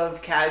type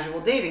of casual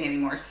dating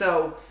anymore.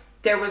 So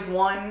there was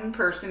one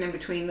person in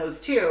between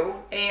those two,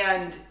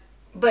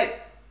 but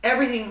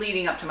everything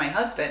leading up to my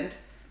husband,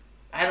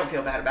 I don't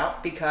feel bad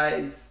about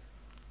because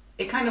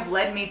it kind of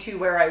led me to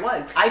where I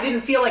was. I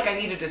didn't feel like I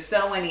needed to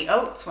sow any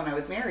oats when I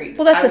was married.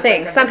 Well, that's I the was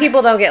thing. like, Some okay.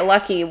 people don't get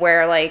lucky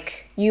where,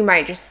 like, you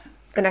might just,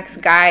 the next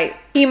guy,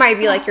 he might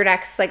be, like, your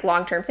next, like,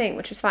 long-term thing,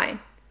 which is fine.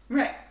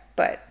 Right.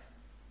 But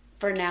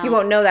For now. you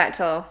won't know that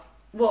till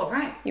Well,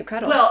 right. You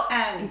cuddle. Well,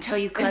 and Until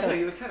you cuddle. Until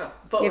you cuddle.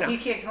 But You know. he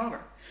can't come over.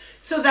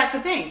 So that's the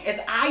thing, is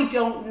I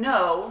don't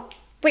know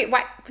Wait,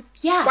 why?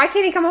 Yeah. Why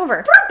can't he come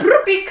over?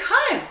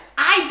 because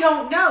I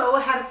don't know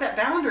how to set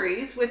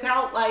boundaries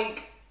without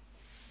like,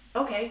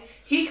 okay,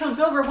 he comes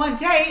over one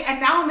day and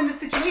now I'm in a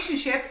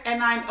situationship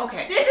and I'm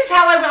okay. This is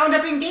how I wound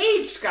up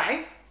engaged,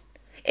 guys.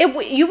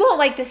 You won't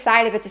like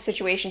decide if it's a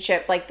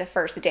situationship like the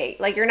first date.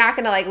 Like you're not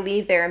gonna like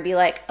leave there and be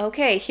like,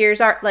 okay, here's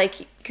our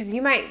like, because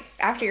you might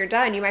after you're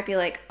done, you might be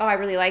like, oh, I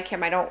really like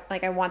him. I don't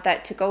like. I want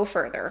that to go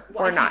further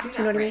Well, or I not. can't do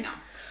You know that what I right mean? now.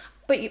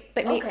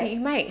 But Okay. you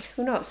might.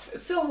 Who knows?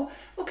 So,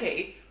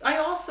 okay, I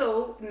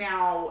also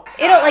now have,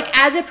 It'll like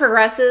as it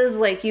progresses,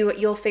 like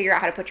you'll figure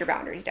out how to put your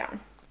boundaries down.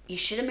 You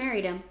should have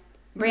married him.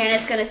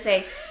 Brianna's going to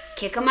say,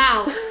 kick him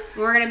out. And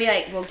we're going to be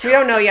like, well, We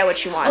don't know yet what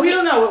she wants. we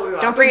don't know what we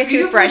want. Don't bring a Do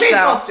you play toothbrush,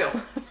 baseball though.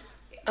 Still?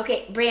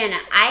 Okay, Brianna,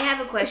 I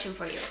have a question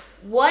for you.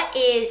 What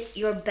is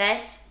your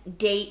best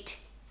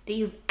date that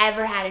you've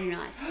ever had in your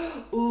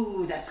life?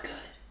 Ooh, that's good.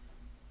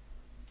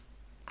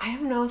 I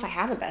don't know if I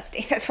have a best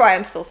date. That's why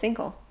I'm still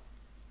single.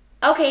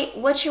 Okay,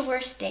 what's your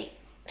worst date?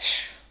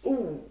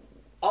 Ooh,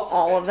 also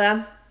All good. of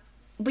them.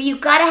 But you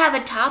gotta have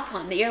a top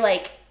one that you're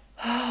like,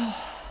 I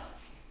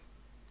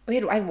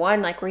had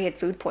one like where he had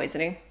food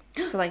poisoning,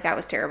 so like that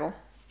was terrible.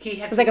 He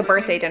had It was like a food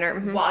poisoning birthday dinner.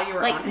 Mhm. while you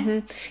were Like, on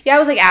it. Yeah, it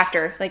was like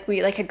after, like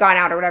we like had gone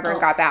out or whatever and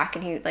Oh. got back,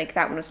 and he like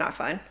that one was not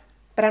fun.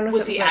 But I don't know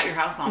Was if it he was at like, your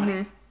house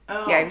vomiting?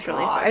 Oh, yeah, he was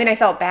really. God. I mean, I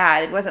felt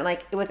bad. It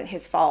wasn't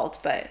his fault,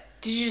 but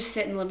Did you just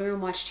sit in the living room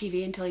and watch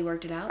TV until you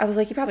worked it out? I was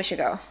like, you probably should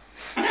go.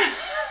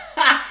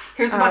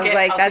 Here's a I bucket. was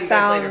like, I'll that see you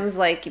guys later. sounds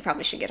like you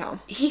probably should get home.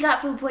 he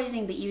got food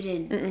poisoning, but you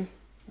didn't.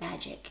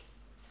 Magic.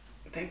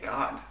 Thank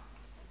God.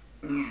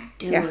 Dude.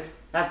 Yeah.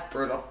 That's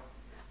brutal.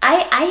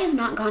 I have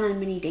not gone on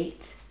many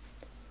dates.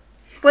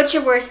 What's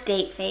your worst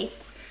date, Faith?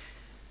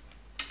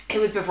 It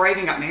was before I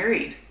even got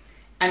married.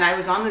 And I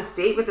was on this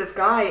date with this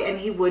guy and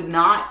he would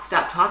not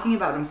stop talking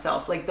about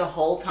himself like the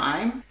whole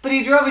time. But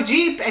he drove a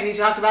Jeep and he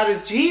talked about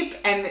his Jeep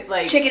and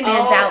like Chicken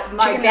Man's oh out.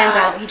 my Chicken Man's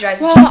God. out. He drives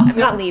Well, a Jeep. I'm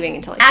not leaving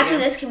until I see After him.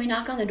 this, can we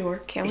knock on the door?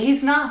 Can we?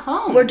 He's not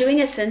home. We're doing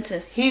a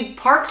census. He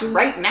parked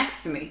right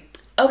next to me.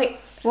 Okay.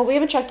 Well, we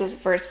haven't checked his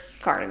first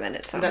car in a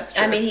minute, so That's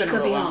true. I mean, It's he been a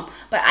could be little while. home.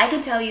 But I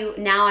could tell you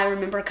now, I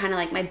remember kind of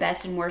like my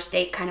best and worst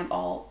date kind of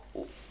all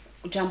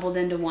jumbled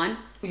into one.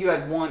 You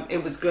had one.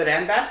 It was good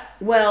and bad.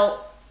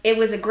 Well, it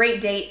was a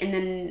great date, and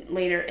then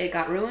later it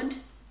got ruined.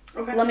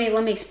 Okay. Let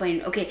me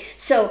explain. Okay,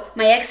 so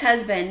my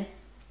ex-husband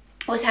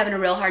was having a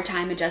real hard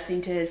time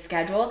adjusting to his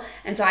schedule,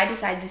 and so I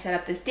decided to set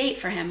up this date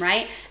for him,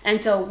 right? And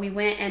so we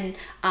went, and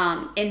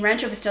in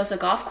Rancho Vistosa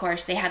Golf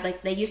Course, they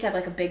used to have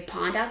like a big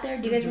pond out there.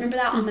 Do you guys remember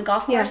that on the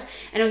golf course?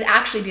 Yeah. And it was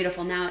actually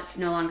beautiful. Now it's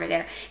no longer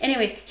there.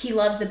 Anyways, he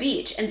loves the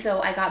beach, and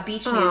so I got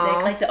beach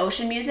music, like the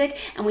ocean music,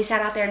 and we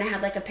sat out there and I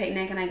had like a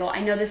picnic, and I go,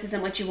 I know this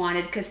isn't what you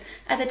wanted, because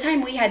at the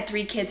time we had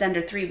 3 kids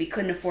under 3. We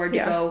couldn't afford to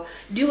go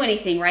do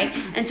anything, right?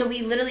 And so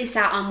we literally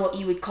sat on what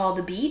you would call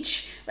the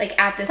beach, like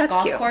at this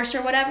golf course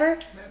or whatever.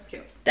 That's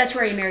cute. That's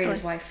where he married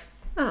his wife.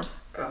 Oh.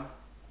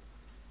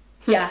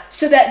 Yeah.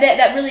 So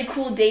that really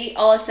cool date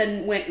all of a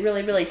sudden went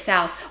really, really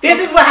south. This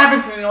is what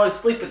happens when you only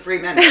sleep with 3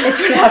 men.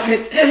 That's what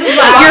happens.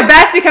 Your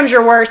best becomes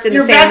your worst in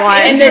the same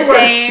one. In the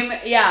same,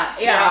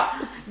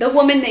 yeah. The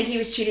woman that he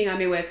was cheating on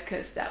me with,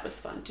 because that was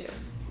fun too.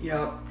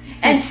 Yep.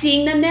 And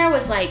seeing them there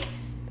was like,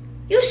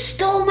 you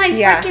stole my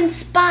freaking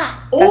spot.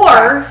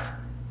 Or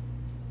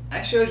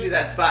I showed you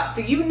that spot,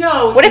 so you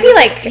know. What if you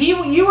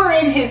were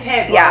in his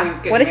head while he was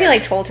getting What if he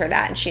married. told her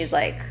that and she's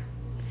like,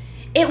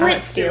 it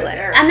would steal it?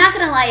 I'm not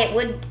gonna lie, it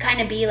would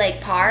kind of be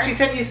like par. She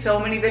sent you so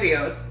many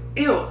videos.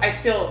 Ew, I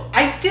still.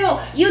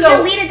 You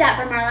deleted that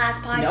from our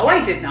last podcast. No,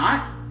 I did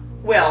not.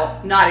 Well,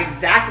 not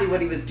exactly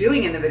what he was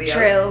doing in the videos.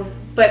 True.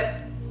 But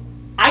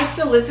I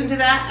still listen to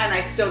that, and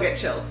I still get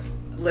chills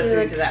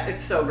listening to that. It's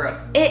so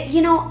gross.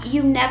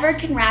 You never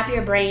can wrap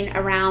your brain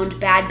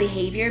around bad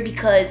behavior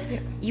because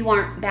you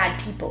aren't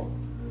bad people.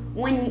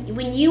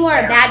 When you are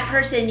a bad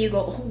person, you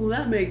go, oh,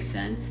 that makes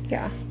sense.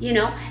 Yeah.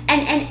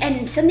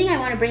 And something I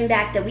want to bring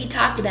back that we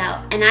talked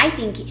about, and I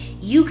think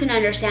you can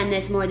understand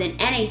this more than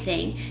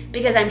anything,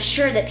 because I'm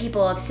sure that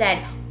people have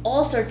said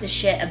all sorts of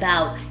shit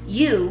about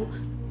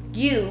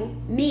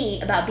me,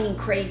 about being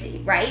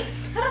crazy, right?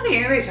 I don't think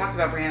anybody talks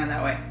about Briana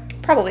that way.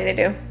 Probably they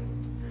do.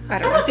 I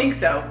don't think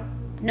so.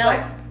 No.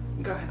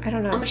 But, go ahead. I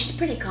don't know. She's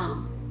pretty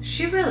calm.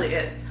 She really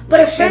is. But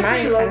like, a friend, she's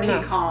pretty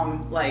low-key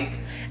calm, like...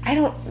 I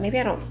don't...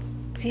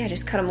 See, I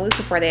just cut them loose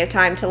before they have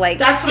time to, like,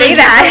 that's say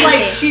that.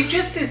 Like, she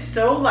just is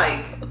so,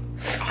 like...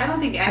 I don't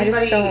think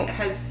anybody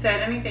has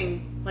said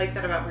anything like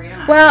that about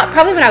Briana. Well,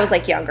 probably when I was,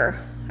 like, younger.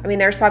 I mean,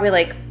 there's probably,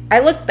 like... I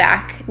look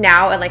back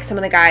now at, like, some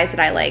of the guys that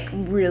I, like,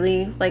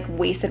 really, like,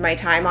 wasted my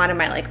time on in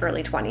my, like,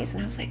 early 20s.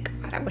 And I was like,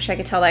 God, I wish I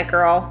could tell that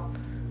girl,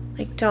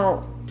 like,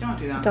 don't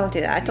do that. Don't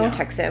do that. Don't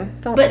text him.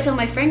 Don't. So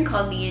my friend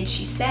called me and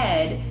she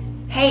said,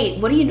 hey,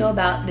 what do you know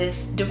about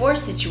this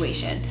divorce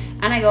situation?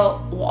 And I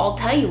go, well, I'll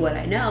tell you what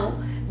I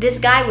know. This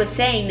guy was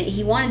saying that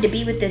he wanted to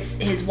be with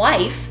his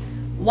wife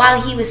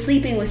while he was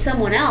sleeping with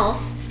someone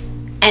else,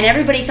 and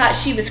everybody thought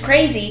she was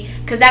crazy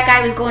because that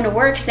guy was going to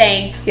work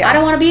saying, I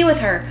don't want to be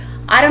with her.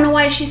 I don't know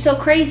why she's so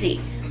crazy.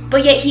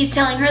 But yet he's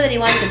telling her that he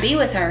wants to be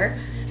with her.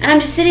 And I'm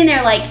just sitting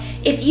there like,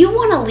 if you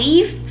want to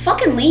leave,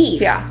 fucking leave.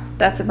 Yeah,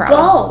 that's a problem.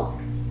 Go.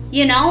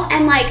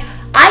 And like,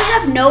 I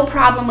have no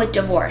problem with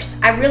divorce.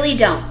 I really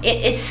don't.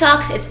 It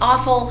sucks. It's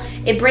awful.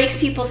 It breaks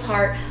people's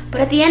heart.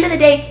 But at the end of the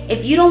day,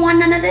 if you don't want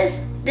none of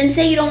this, then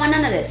say you don't want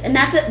none of this. And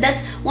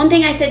that's one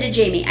thing I said to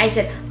Jamie. I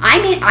said,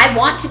 I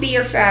want to be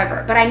your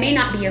forever, but I may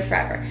not be your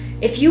forever.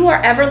 If you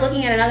are ever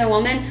looking at another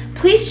woman,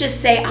 please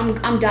just say,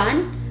 I'm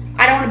done.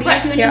 I don't want to be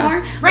with you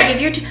anymore. Yeah. Like,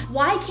 if you're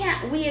why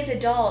can't we as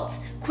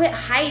adults quit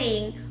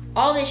hiding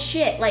all this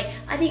shit? Like,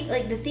 I think,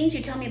 like, the things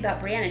you tell me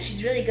about Briana,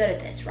 she's really good at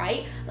this,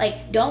 right?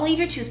 Like, don't leave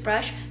your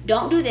toothbrush.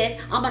 Don't do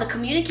this. I'm going to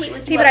communicate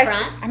with you up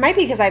front. I might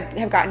be because I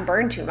have gotten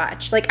burned too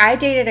much. Like, I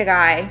dated a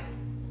guy,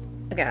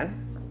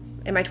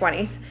 again, in my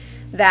 20s,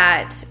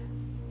 that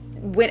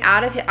went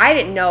out of I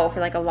didn't know for,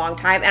 like, a long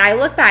time. And I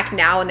look back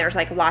now and there's,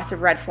 like, lots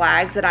of red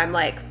flags that I'm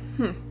like,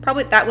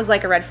 probably that was,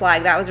 like, a red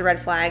flag. That was a red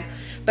flag.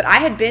 But I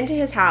had been to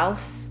his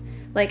house,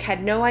 like,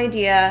 had no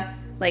idea,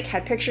 like,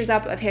 had pictures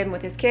up of him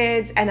with his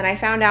kids, and then I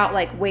found out,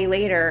 like, way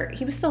later,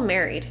 he was still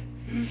married.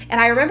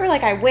 And I remember,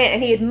 like, I went,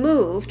 and he had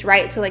moved,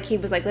 right? So, like, he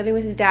was, like, living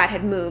with his dad,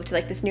 had moved to,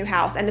 like, this new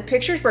house, and the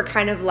pictures were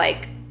kind of,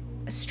 like,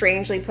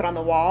 strangely put on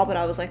the wall, but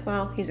I was like,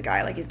 well, he's a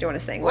guy, like, he's doing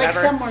his thing, whatever.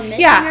 Like, some were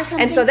missing or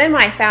something? And so then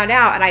when I found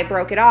out, and I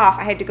broke it off,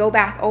 I had to go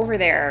back over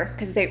there,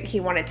 because he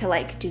wanted to,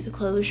 like, do the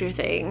closure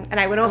thing, and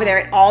I went over there,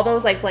 and all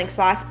those, like, blank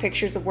spots,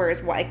 pictures of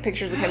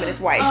pictures with him and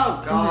his wife.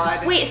 Oh,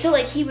 God. Wait, so,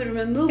 like, he would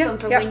remove them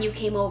from when you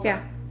came over?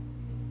 Yeah.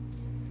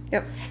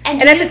 Yep.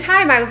 And at the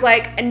time, I was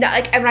like, and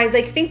when I,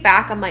 like, think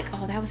back, I'm like,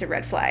 oh, that was a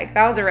red flag.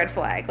 That was a red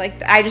flag.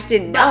 Like, I just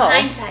didn't know.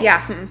 Hindsight.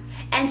 Yeah.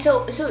 And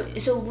so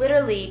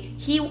literally,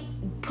 he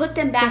put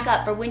them back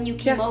up for when you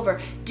came over.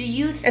 Do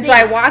you think... And so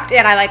I walked in,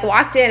 and I, like,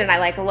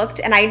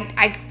 looked, and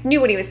I knew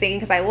what he was thinking,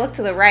 because I looked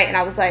to the right, and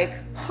I was like,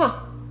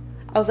 I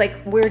was like,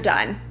 we're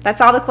done.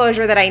 That's all the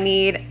closure that I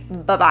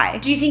need. Bye-bye.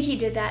 Do you think he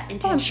did that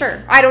intentionally? Oh, I'm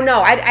sure. I don't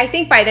know. I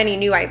think by then he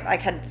knew I, like,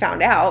 had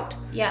found out.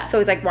 Yeah. So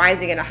he's like, why is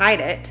he going to hide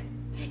it?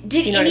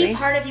 Did any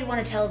part of you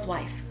want to tell his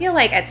wife? You know,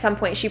 like, at some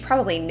point, she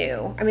probably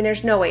knew. I mean,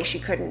 there's no way she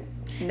couldn't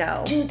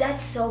know. Dude,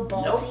 that's so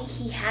ballsy. Nope.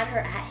 He had her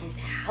at his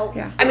house. house.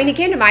 Yeah. I mean, he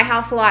came to my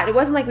house a lot. It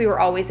wasn't like we were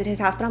always at his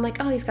house, but I'm like,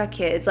 oh, he's got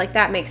kids. Like,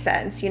 that makes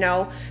sense, you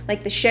know?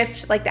 Like, the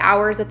shift, like, the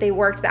hours that they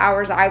worked, the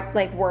hours I,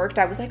 like, worked,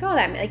 I was like, oh,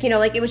 that, like, you know,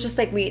 like, it was just,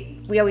 like,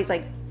 we always,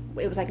 like,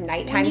 it was, like,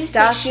 nighttime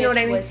stuff, you know what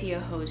I mean? Was he a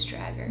hose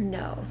dragger?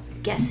 No.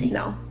 Guessing.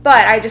 No.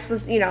 But I just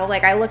was, you know,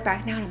 like, I look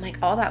back now and I'm like,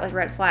 all that was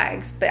red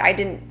flags. But I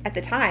didn't, at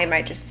the time,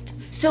 I just...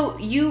 So,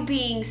 you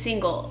being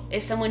single,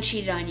 if someone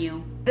cheated on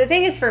you... The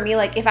thing is, for me,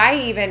 like, if I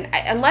even,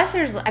 unless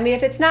there's, I mean,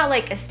 if it's not,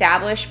 like,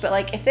 established, but,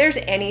 like, if there's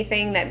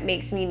anything that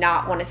makes me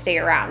not want to stay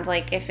around,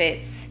 like, if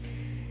it's,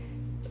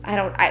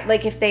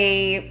 like, if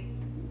they,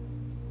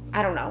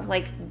 I don't know,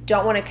 like,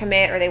 don't want to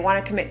commit, or they want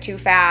to commit too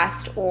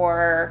fast,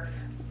 or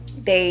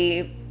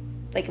they,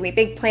 like, we make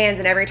big plans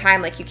and every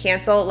time, like, you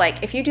cancel,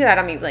 like, if you do that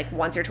on me, like,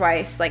 once or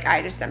twice, like,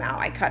 I just am out,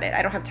 I cut it.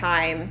 I don't have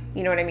time,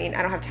 you know what I mean?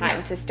 I don't have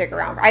time to stick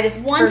around. I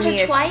just, once for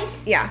me, or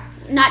twice? Yeah.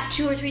 Not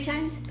 2 or 3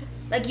 times?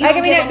 Like, you like,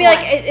 I mean, it'd be like,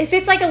 one. if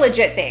it's like a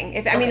legit thing.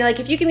 If I mean, like,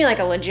 if you give me like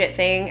a legit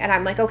thing and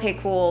I'm like, okay,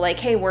 cool, like,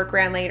 hey, work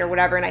ran late or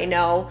whatever, and I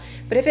know.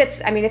 But if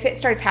it's, I mean, if it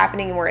starts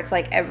happening where it's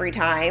like every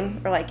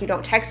time, or like you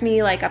don't text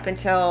me like up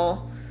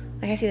until,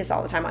 like, I see this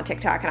all the time on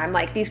TikTok, and I'm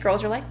like, these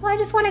girls are like, well, I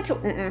just wanted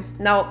to,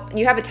 no,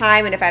 you have a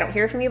time, and if I don't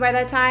hear from you by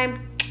that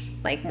time,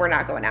 like, we're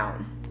not going out.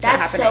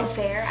 That's so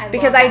fair.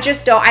 Because I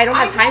just don't, I don't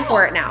have time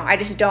for it now. I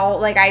just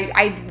don't, like,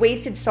 I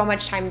wasted so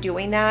much time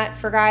doing that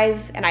for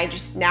guys, and I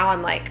just, now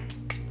I'm like,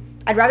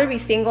 I'd rather be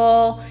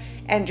single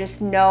and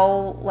just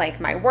know, like,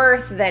 my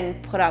worth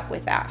than put up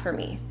with that for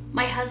me.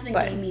 My husband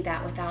gave me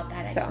that without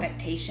that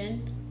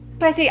expectation.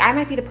 But I say I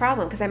might be the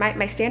problem because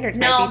my standards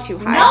might be too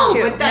high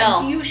too.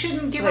 But you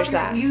shouldn't give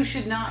up. You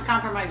should not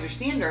compromise your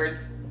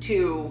standards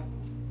to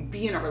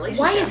be in a relationship.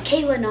 Why is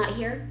Kayla not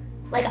here?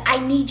 Like, I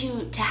need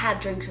you to have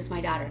drinks with my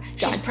daughter.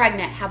 She's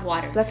pregnant. Have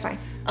water. That's fine.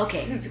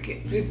 Okay.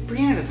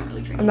 Briana doesn't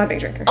really drink. I'm not a big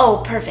drinker.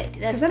 Oh, perfect.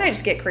 Because then I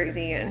just get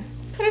crazy and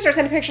I start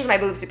sending pictures of my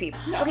boobs to people.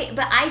 Okay,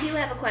 but I do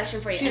have a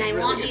question for you, and I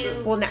want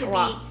you to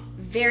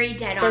be very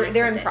dead honest.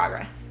 They're in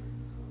progress.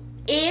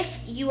 If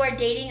you are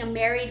dating a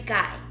married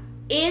guy,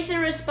 is the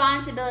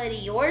responsibility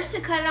yours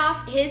to cut it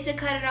off, his to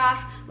cut it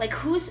off? Like,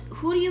 who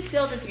do you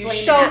feel is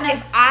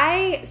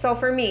blaming? So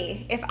for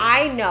me, if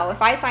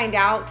I find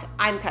out,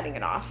 I'm cutting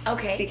it off.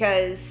 Okay.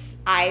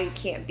 Because I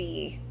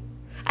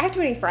have too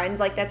many friends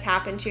like that's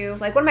happened to.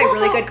 Like, one of my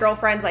really good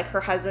girlfriends, like,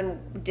 her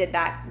husband did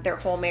that their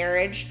whole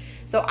marriage.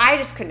 So I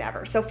just could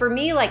never. So for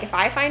me, like, if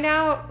I find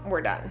out,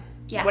 we're done.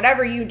 Yeah.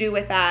 Whatever you do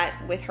with that,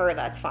 with her,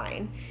 that's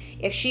fine.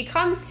 If she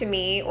comes to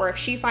me, or if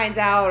she finds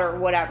out, or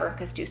whatever,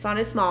 because Tucson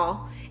is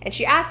small, and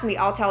she asks me,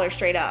 I'll tell her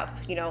straight up,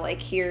 you know,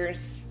 like,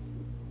 here's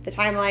the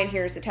timeline,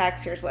 here's the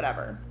text, here's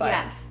whatever.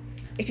 But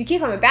if you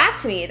keep coming back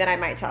to me, then I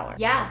might tell her.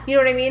 Yeah. You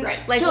know what I mean?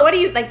 Right. Like, so, what do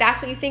you, like,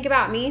 that's what you think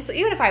about me? So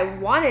even if I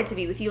wanted to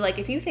be with you, like,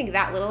 if you think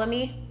that little of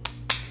me.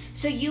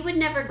 So you would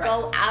never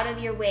go out of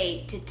your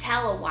way to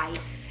tell a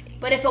wife.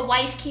 But if a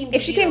wife came to you.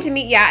 If she came to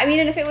me, yeah. I mean,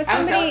 and if it was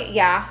somebody,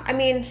 yeah. I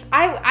mean,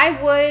 I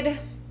would,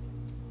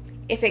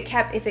 if he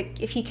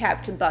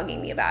kept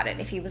bugging me about it.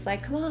 If he was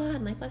like, come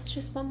on, like, let's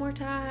just one more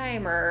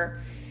time.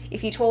 Or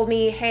if he told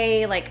me,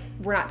 hey, like,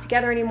 we're not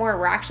together anymore,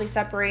 we're actually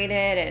separated,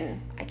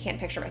 and I can't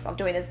picture myself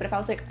doing this. But if I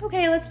was like,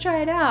 okay, let's try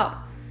it out.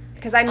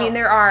 Because, I mean,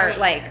 there are,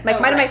 like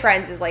one of my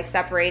friends is, like,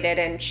 separated,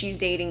 and she's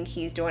dating,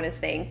 he's doing his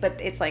thing, but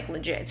it's, like,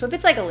 legit. So if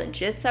it's, like, a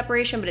legit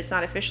separation, but it's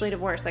not officially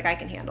divorced, like, I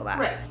can handle that.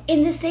 Right.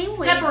 In the same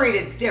way.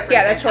 Separated's different.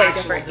 Yeah, that's than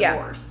totally different.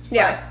 Divorced.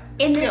 Yeah.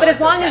 But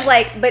as long as,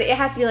 like, but it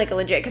has to be, like, a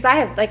legit. Because I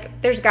have,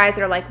 like, there's guys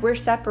that are like, we're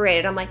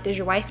separated. I'm like, does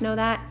your wife know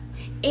that?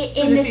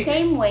 In the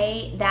same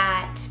way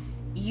that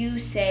you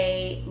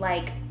say,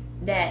 like,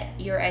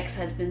 that your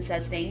ex-husband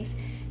says things,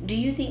 do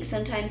you think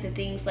sometimes the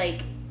things,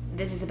 like,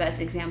 this is the best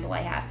example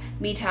I have,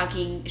 me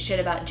talking shit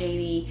about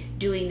Jamie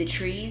doing the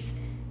trees,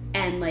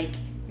 and, like...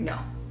 No.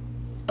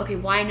 Okay,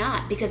 why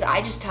not? Because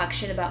I just talk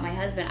shit about my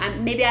husband.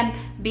 I'm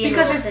being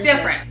because it's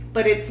different,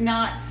 but it's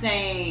not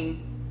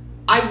saying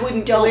I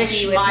wouldn't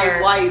wish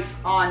my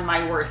wife on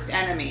my worst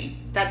enemy.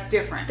 That's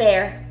different.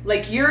 Fair.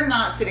 Like, you're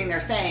not sitting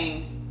there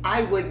saying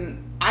I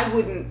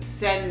wouldn't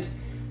send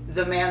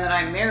the man that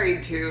I'm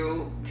married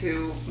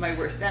to my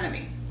worst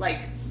enemy.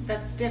 Like,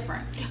 that's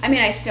different. I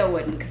mean, I still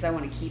wouldn't because I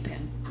want to keep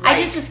him. Right. I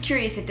just was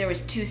curious if there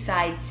was 2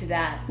 sides to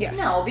that. Yes.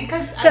 No,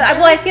 because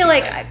I feel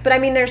like, but I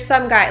mean, there's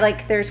some guy,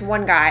 like, there's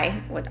one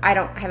guy, I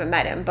haven't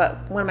met him,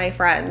 but one of my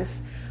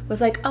friends was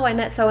like, oh, I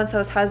met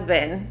so-and-so's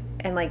husband,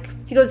 and, like,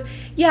 he goes,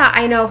 yeah,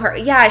 I know her.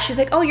 Yeah, she's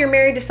like, oh, you're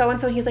married to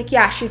so-and-so? He's like,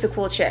 yeah, she's a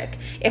cool chick.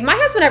 If my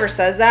husband ever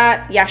says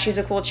that, yeah, she's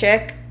a cool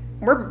chick,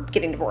 we're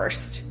getting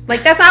divorced.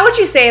 Like, that's not what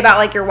you say about,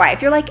 like, your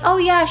wife. You're like, oh,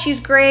 yeah, she's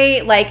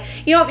great. Like,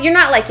 you know, you're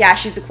not like, yeah,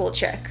 she's a cool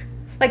chick.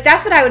 Like,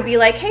 that's what I would be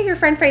like, hey, your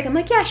friend Faith. I'm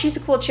like, yeah, she's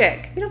a cool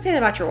chick. You don't say that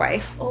about your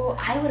wife. Oh,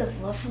 I would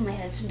have loved for my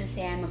husband to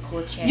say I'm a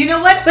cool chick. You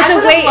know what? But I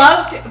would have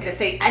loved to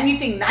say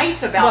anything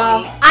nice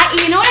about me.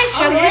 You know what I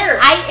struggle with?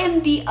 I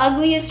am the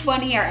ugliest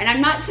one here, and I'm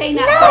not saying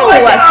that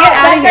get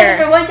out of here.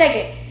 For 1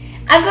 second.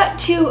 I've got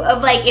 2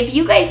 of, like, if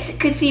you guys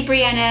could see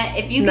Briana,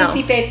 if you could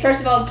see Faith,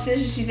 first of all, the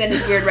position she's in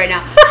is weird right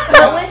now.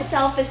 But with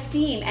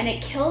self-esteem, and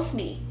it kills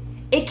me.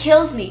 It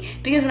kills me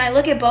because when I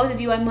look at both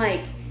of you, I'm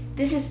like,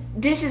 this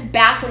is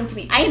baffling to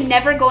me. I am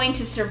never going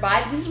to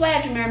survive. This is why I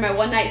have to marry my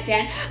one night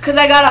stand, because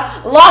I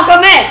gotta lock him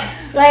in.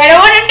 Like, I don't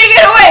want him to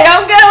get away.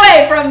 Don't get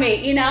away from me,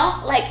 you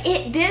know? Like,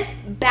 this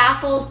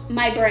baffles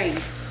my brain.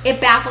 It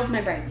baffles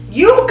my brain.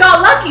 You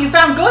got lucky. You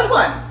found good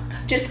ones.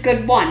 Just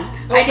good one.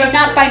 Oh, I did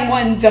not find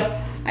ones.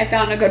 I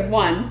found a good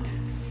one.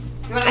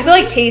 I feel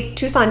like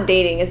Tucson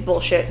dating is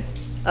bullshit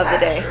of the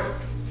day. True.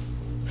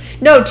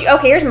 No,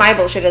 okay, here's my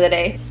bullshit of the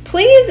day.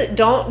 Please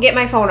don't get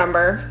my phone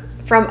number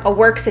from a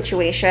work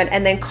situation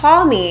and then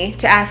call me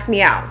to ask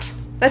me out.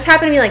 That's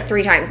happened to me like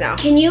 3 times now.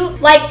 Can you,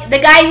 like, the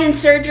guy's in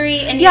surgery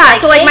and he's Yeah,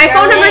 so like hey, my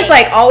phone girl, number is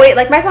hey. like always,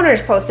 like my phone number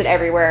is posted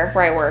everywhere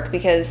where I work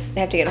because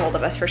they have to get a hold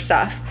of us for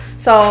stuff.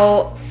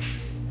 So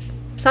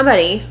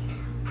somebody,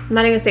 I'm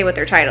not even gonna say what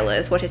their title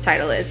is, what his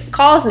title is,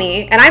 calls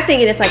me and I'm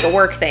thinking it's like a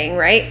work thing,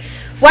 right?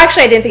 Well,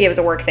 actually I didn't think it was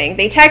a work thing.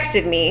 They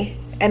texted me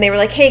and they were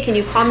like, hey, can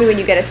you call me when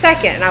you get a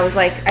second? And I was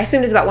like, I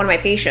assumed it was about one of my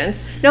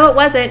patients. No, it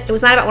wasn't. It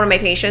was not about one of my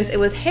patients. It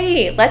was,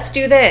 hey, let's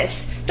do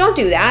this. Don't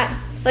do that.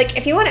 Like,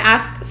 if you want to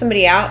ask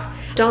somebody out,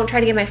 don't try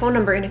to get my phone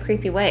number in a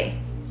creepy way.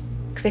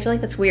 Because I feel like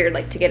that's weird,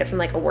 like, to get it from,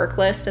 like, a work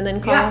list and then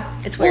call.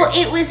 Yeah. It's weird. Well,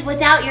 it was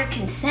without your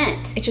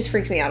consent. It just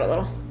freaks me out a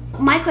little.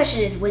 My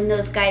question is, when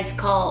those guys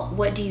call,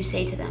 what do you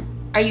say to them?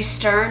 Are you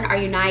stern? Are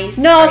you nice?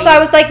 No, so I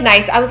was like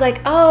nice. I was like,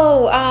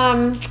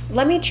 oh,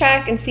 let me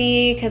check and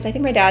see because I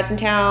think my dad's in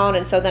town,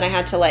 and so then I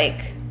had to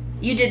like.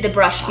 You did the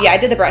brush off. Yeah, I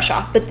did the brush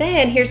off, but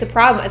then here's the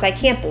problem: is I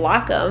can't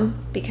block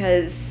them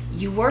because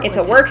You work. it's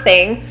with a work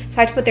thing, so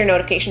I have to put their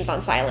notifications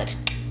on silent,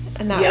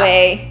 and that Yeah.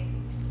 way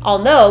I'll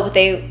know, but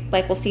they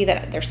like will see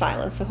that they're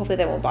silenced, so hopefully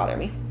they won't bother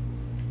me.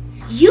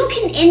 You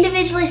can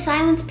individually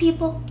silence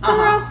people.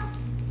 Uh-huh.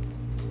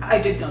 I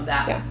did know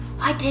that. Yeah.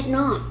 I did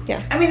not.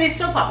 I mean, they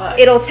still pop up.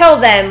 It'll tell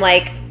them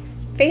like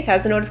Faith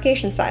has the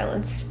notification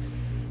silenced.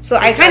 So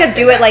I kind of does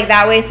do say it that. like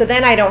that way, so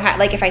then I don't have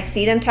like if I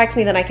see them text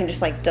me, then I can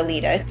just like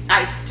delete it.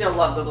 I still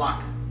love the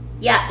block.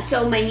 Yeah.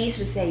 So my niece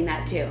was saying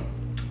that too.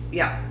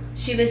 Yeah.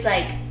 She was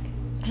like,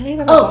 I don't think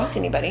I've ever Oh. blocked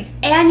anybody.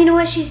 and you know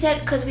what she said?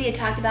 Because we had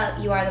talked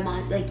about you are the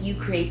like you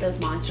create those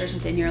monsters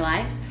within your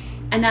lives,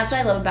 and that's what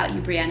I love about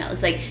you, Brianna.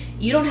 It's like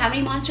you don't have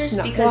any monsters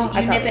No, because well, I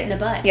you nip probably- it in the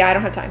bud. Yeah, I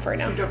don't have time for it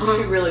now.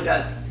 She really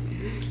does.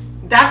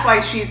 That's why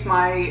she's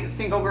my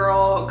single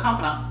girl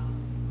confidant.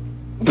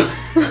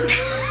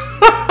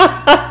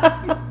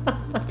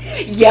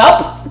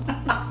 Yep.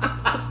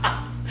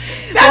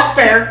 That's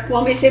fair.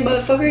 Want me to say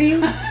motherfucker to you?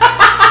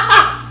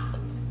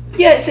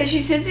 Yeah, so she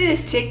sends me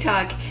this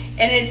TikTok,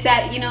 and it's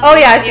that, you know. Oh,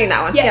 yeah, I've seen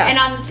that one. Yeah, Yeah. and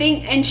on the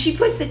thing, and she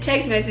puts the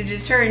text message,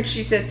 it's her, and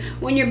she says,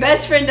 when your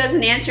best friend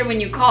doesn't answer when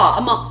you call.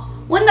 I'm like,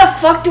 when the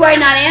fuck do I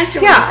not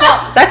answer when you call?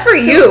 Yeah, that's for So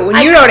you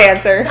when you don't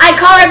answer. I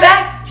call her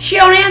back, she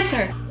don't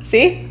answer.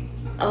 See?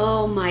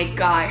 Oh my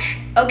gosh.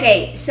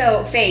 Okay,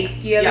 so Faith,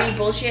 do you have Yeah. any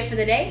bullshit for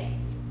the day?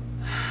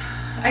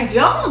 I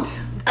don't.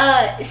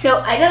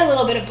 So I got a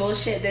little bit of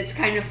bullshit that's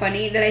kind of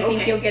funny that I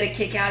think Okay. you'll get a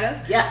kick out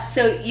of. Yeah.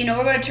 So, you know,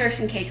 we're going to Turks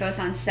and Caicos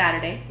on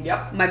Saturday.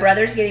 Yep. My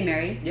brother's getting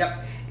married.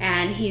 Yep.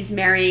 And he's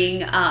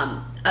marrying,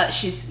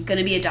 she's going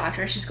to be a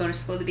doctor. She's going to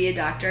school to be a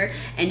doctor.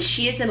 And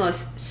she is the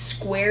most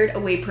squared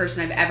away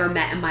person I've ever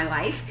met in my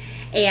life.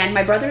 And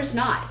my brother is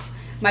not.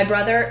 My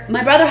brother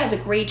has a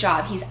great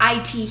job. He's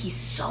IT. He's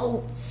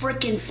so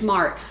freaking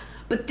smart.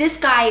 But this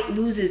guy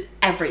loses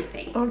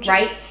everything, Oh, geez.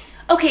 right?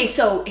 Okay,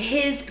 so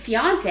his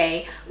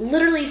fiance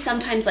literally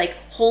sometimes like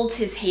holds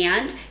his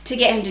hand to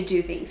get him to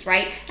do things,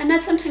 right? And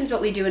that's sometimes what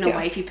we do in a Yeah.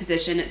 wifey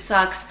position. It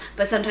sucks,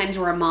 but sometimes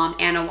we're a mom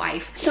and a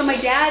wife. So my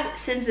dad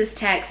sends this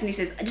text and he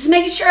says, just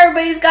making sure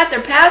everybody's got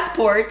their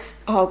passports.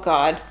 Oh,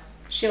 God.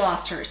 She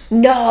lost hers.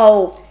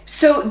 No.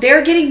 So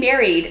they're getting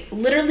married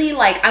literally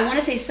like, I want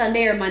to say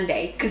Sunday or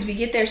Monday because we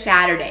get there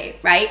Saturday,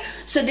 right?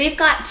 So they've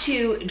got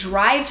to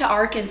drive to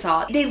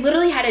Arkansas. They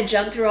literally had to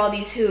jump through all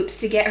these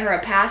hoops to get her a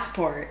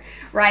passport,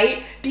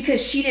 right?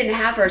 Because she didn't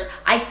have hers.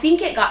 I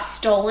think it got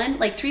stolen.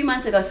 Like 3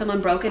 months ago,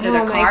 someone broke into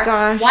their Oh my car.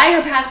 gosh. Why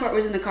her passport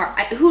was in the car,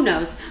 who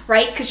knows,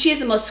 right? Because she is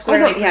the most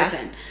square away yeah.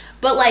 person.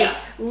 But like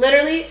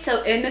literally,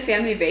 so in the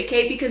family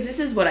vacay, because this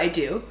is what I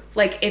do.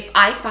 Like if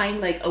I find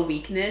like a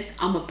weakness,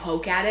 I'm gonna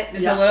poke at it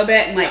just a Yeah. little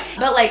bit, and like,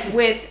 but like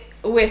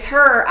with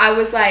her, I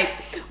was like,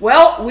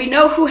 well, we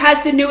know who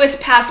has the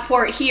newest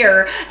passport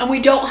here, and we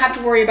don't have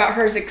to worry about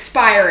hers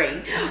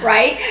expiring,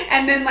 right?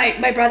 And then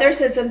like my brother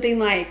said something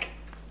like,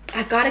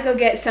 I've got to go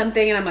get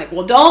something, and I'm like,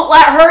 well, don't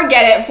let her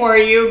get it for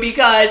you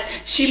because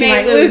she may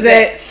might lose lose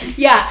it.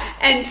 Yeah,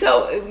 and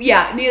so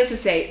yeah, needless to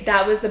say,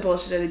 that was the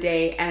bullshit of the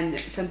day, and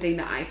something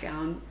that I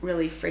found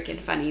really freaking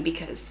funny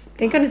because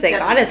Thank goodness they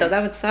That's got it, amazing. though.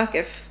 That would suck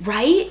if...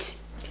 right.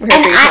 We're here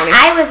And for you, Tony.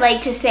 I would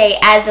like to say,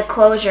 as a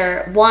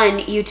closure, one,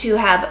 you two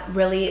have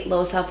really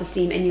low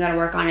self-esteem, and you got to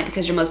work on it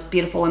because you're the most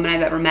beautiful women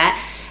I've ever met.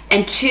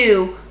 And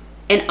two,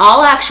 in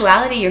all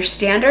actuality, your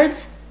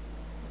standards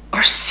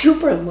are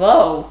super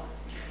low.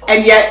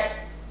 And yet,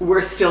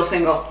 we're still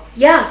single.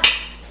 Yeah.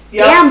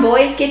 Yep. Damn,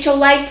 boys, get your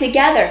life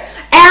together.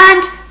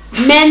 And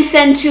Men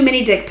send too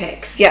many dick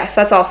pics. Yes,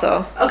 that's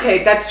also.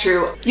 Okay, that's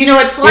true. You know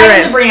what?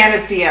 Slide into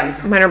Brianna's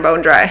DMs. Mine are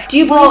bone dry. Do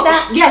you believe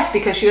that? Yes,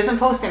 because she doesn't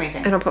post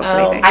anything. I don't post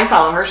anything. I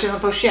follow her. She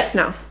doesn't post shit.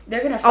 No.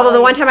 They're gonna follow Although the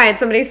you. one time I had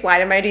somebody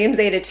slide in my DMs,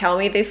 they had to tell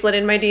me they slid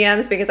in my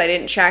DMs because I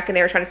didn't check and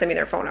they were trying to send me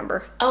their phone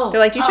number. Oh. They're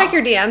like, do you check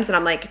your DMs? And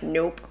I'm like,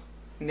 nope.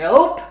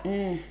 Nope.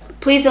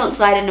 Please don't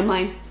slide into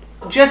mine.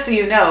 Just so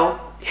you know,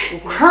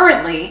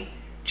 currently,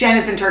 Jen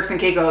is in Turks and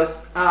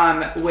Caicos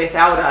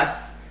without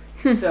us.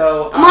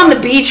 So I'm on the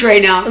beach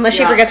right now. Unless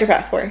she forgets her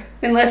passport.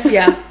 Unless,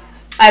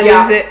 I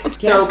lose it.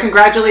 So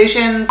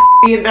congratulations,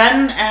 and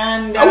Ben,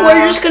 and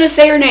We're just gonna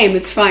say her name.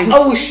 It's fine.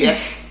 oh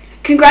shit!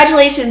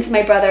 Congratulations,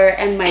 my brother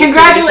and my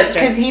Congratulations,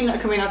 sister.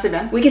 can we not say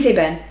Ben? We can say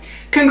Ben.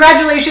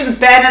 Congratulations,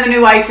 Ben, and the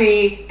new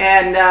wifey,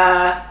 and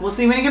we'll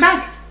see you when you get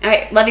back. All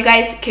right, love you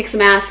guys. Kick some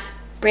ass.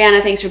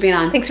 Brianna, thanks for being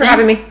on. Thanks for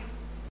having me.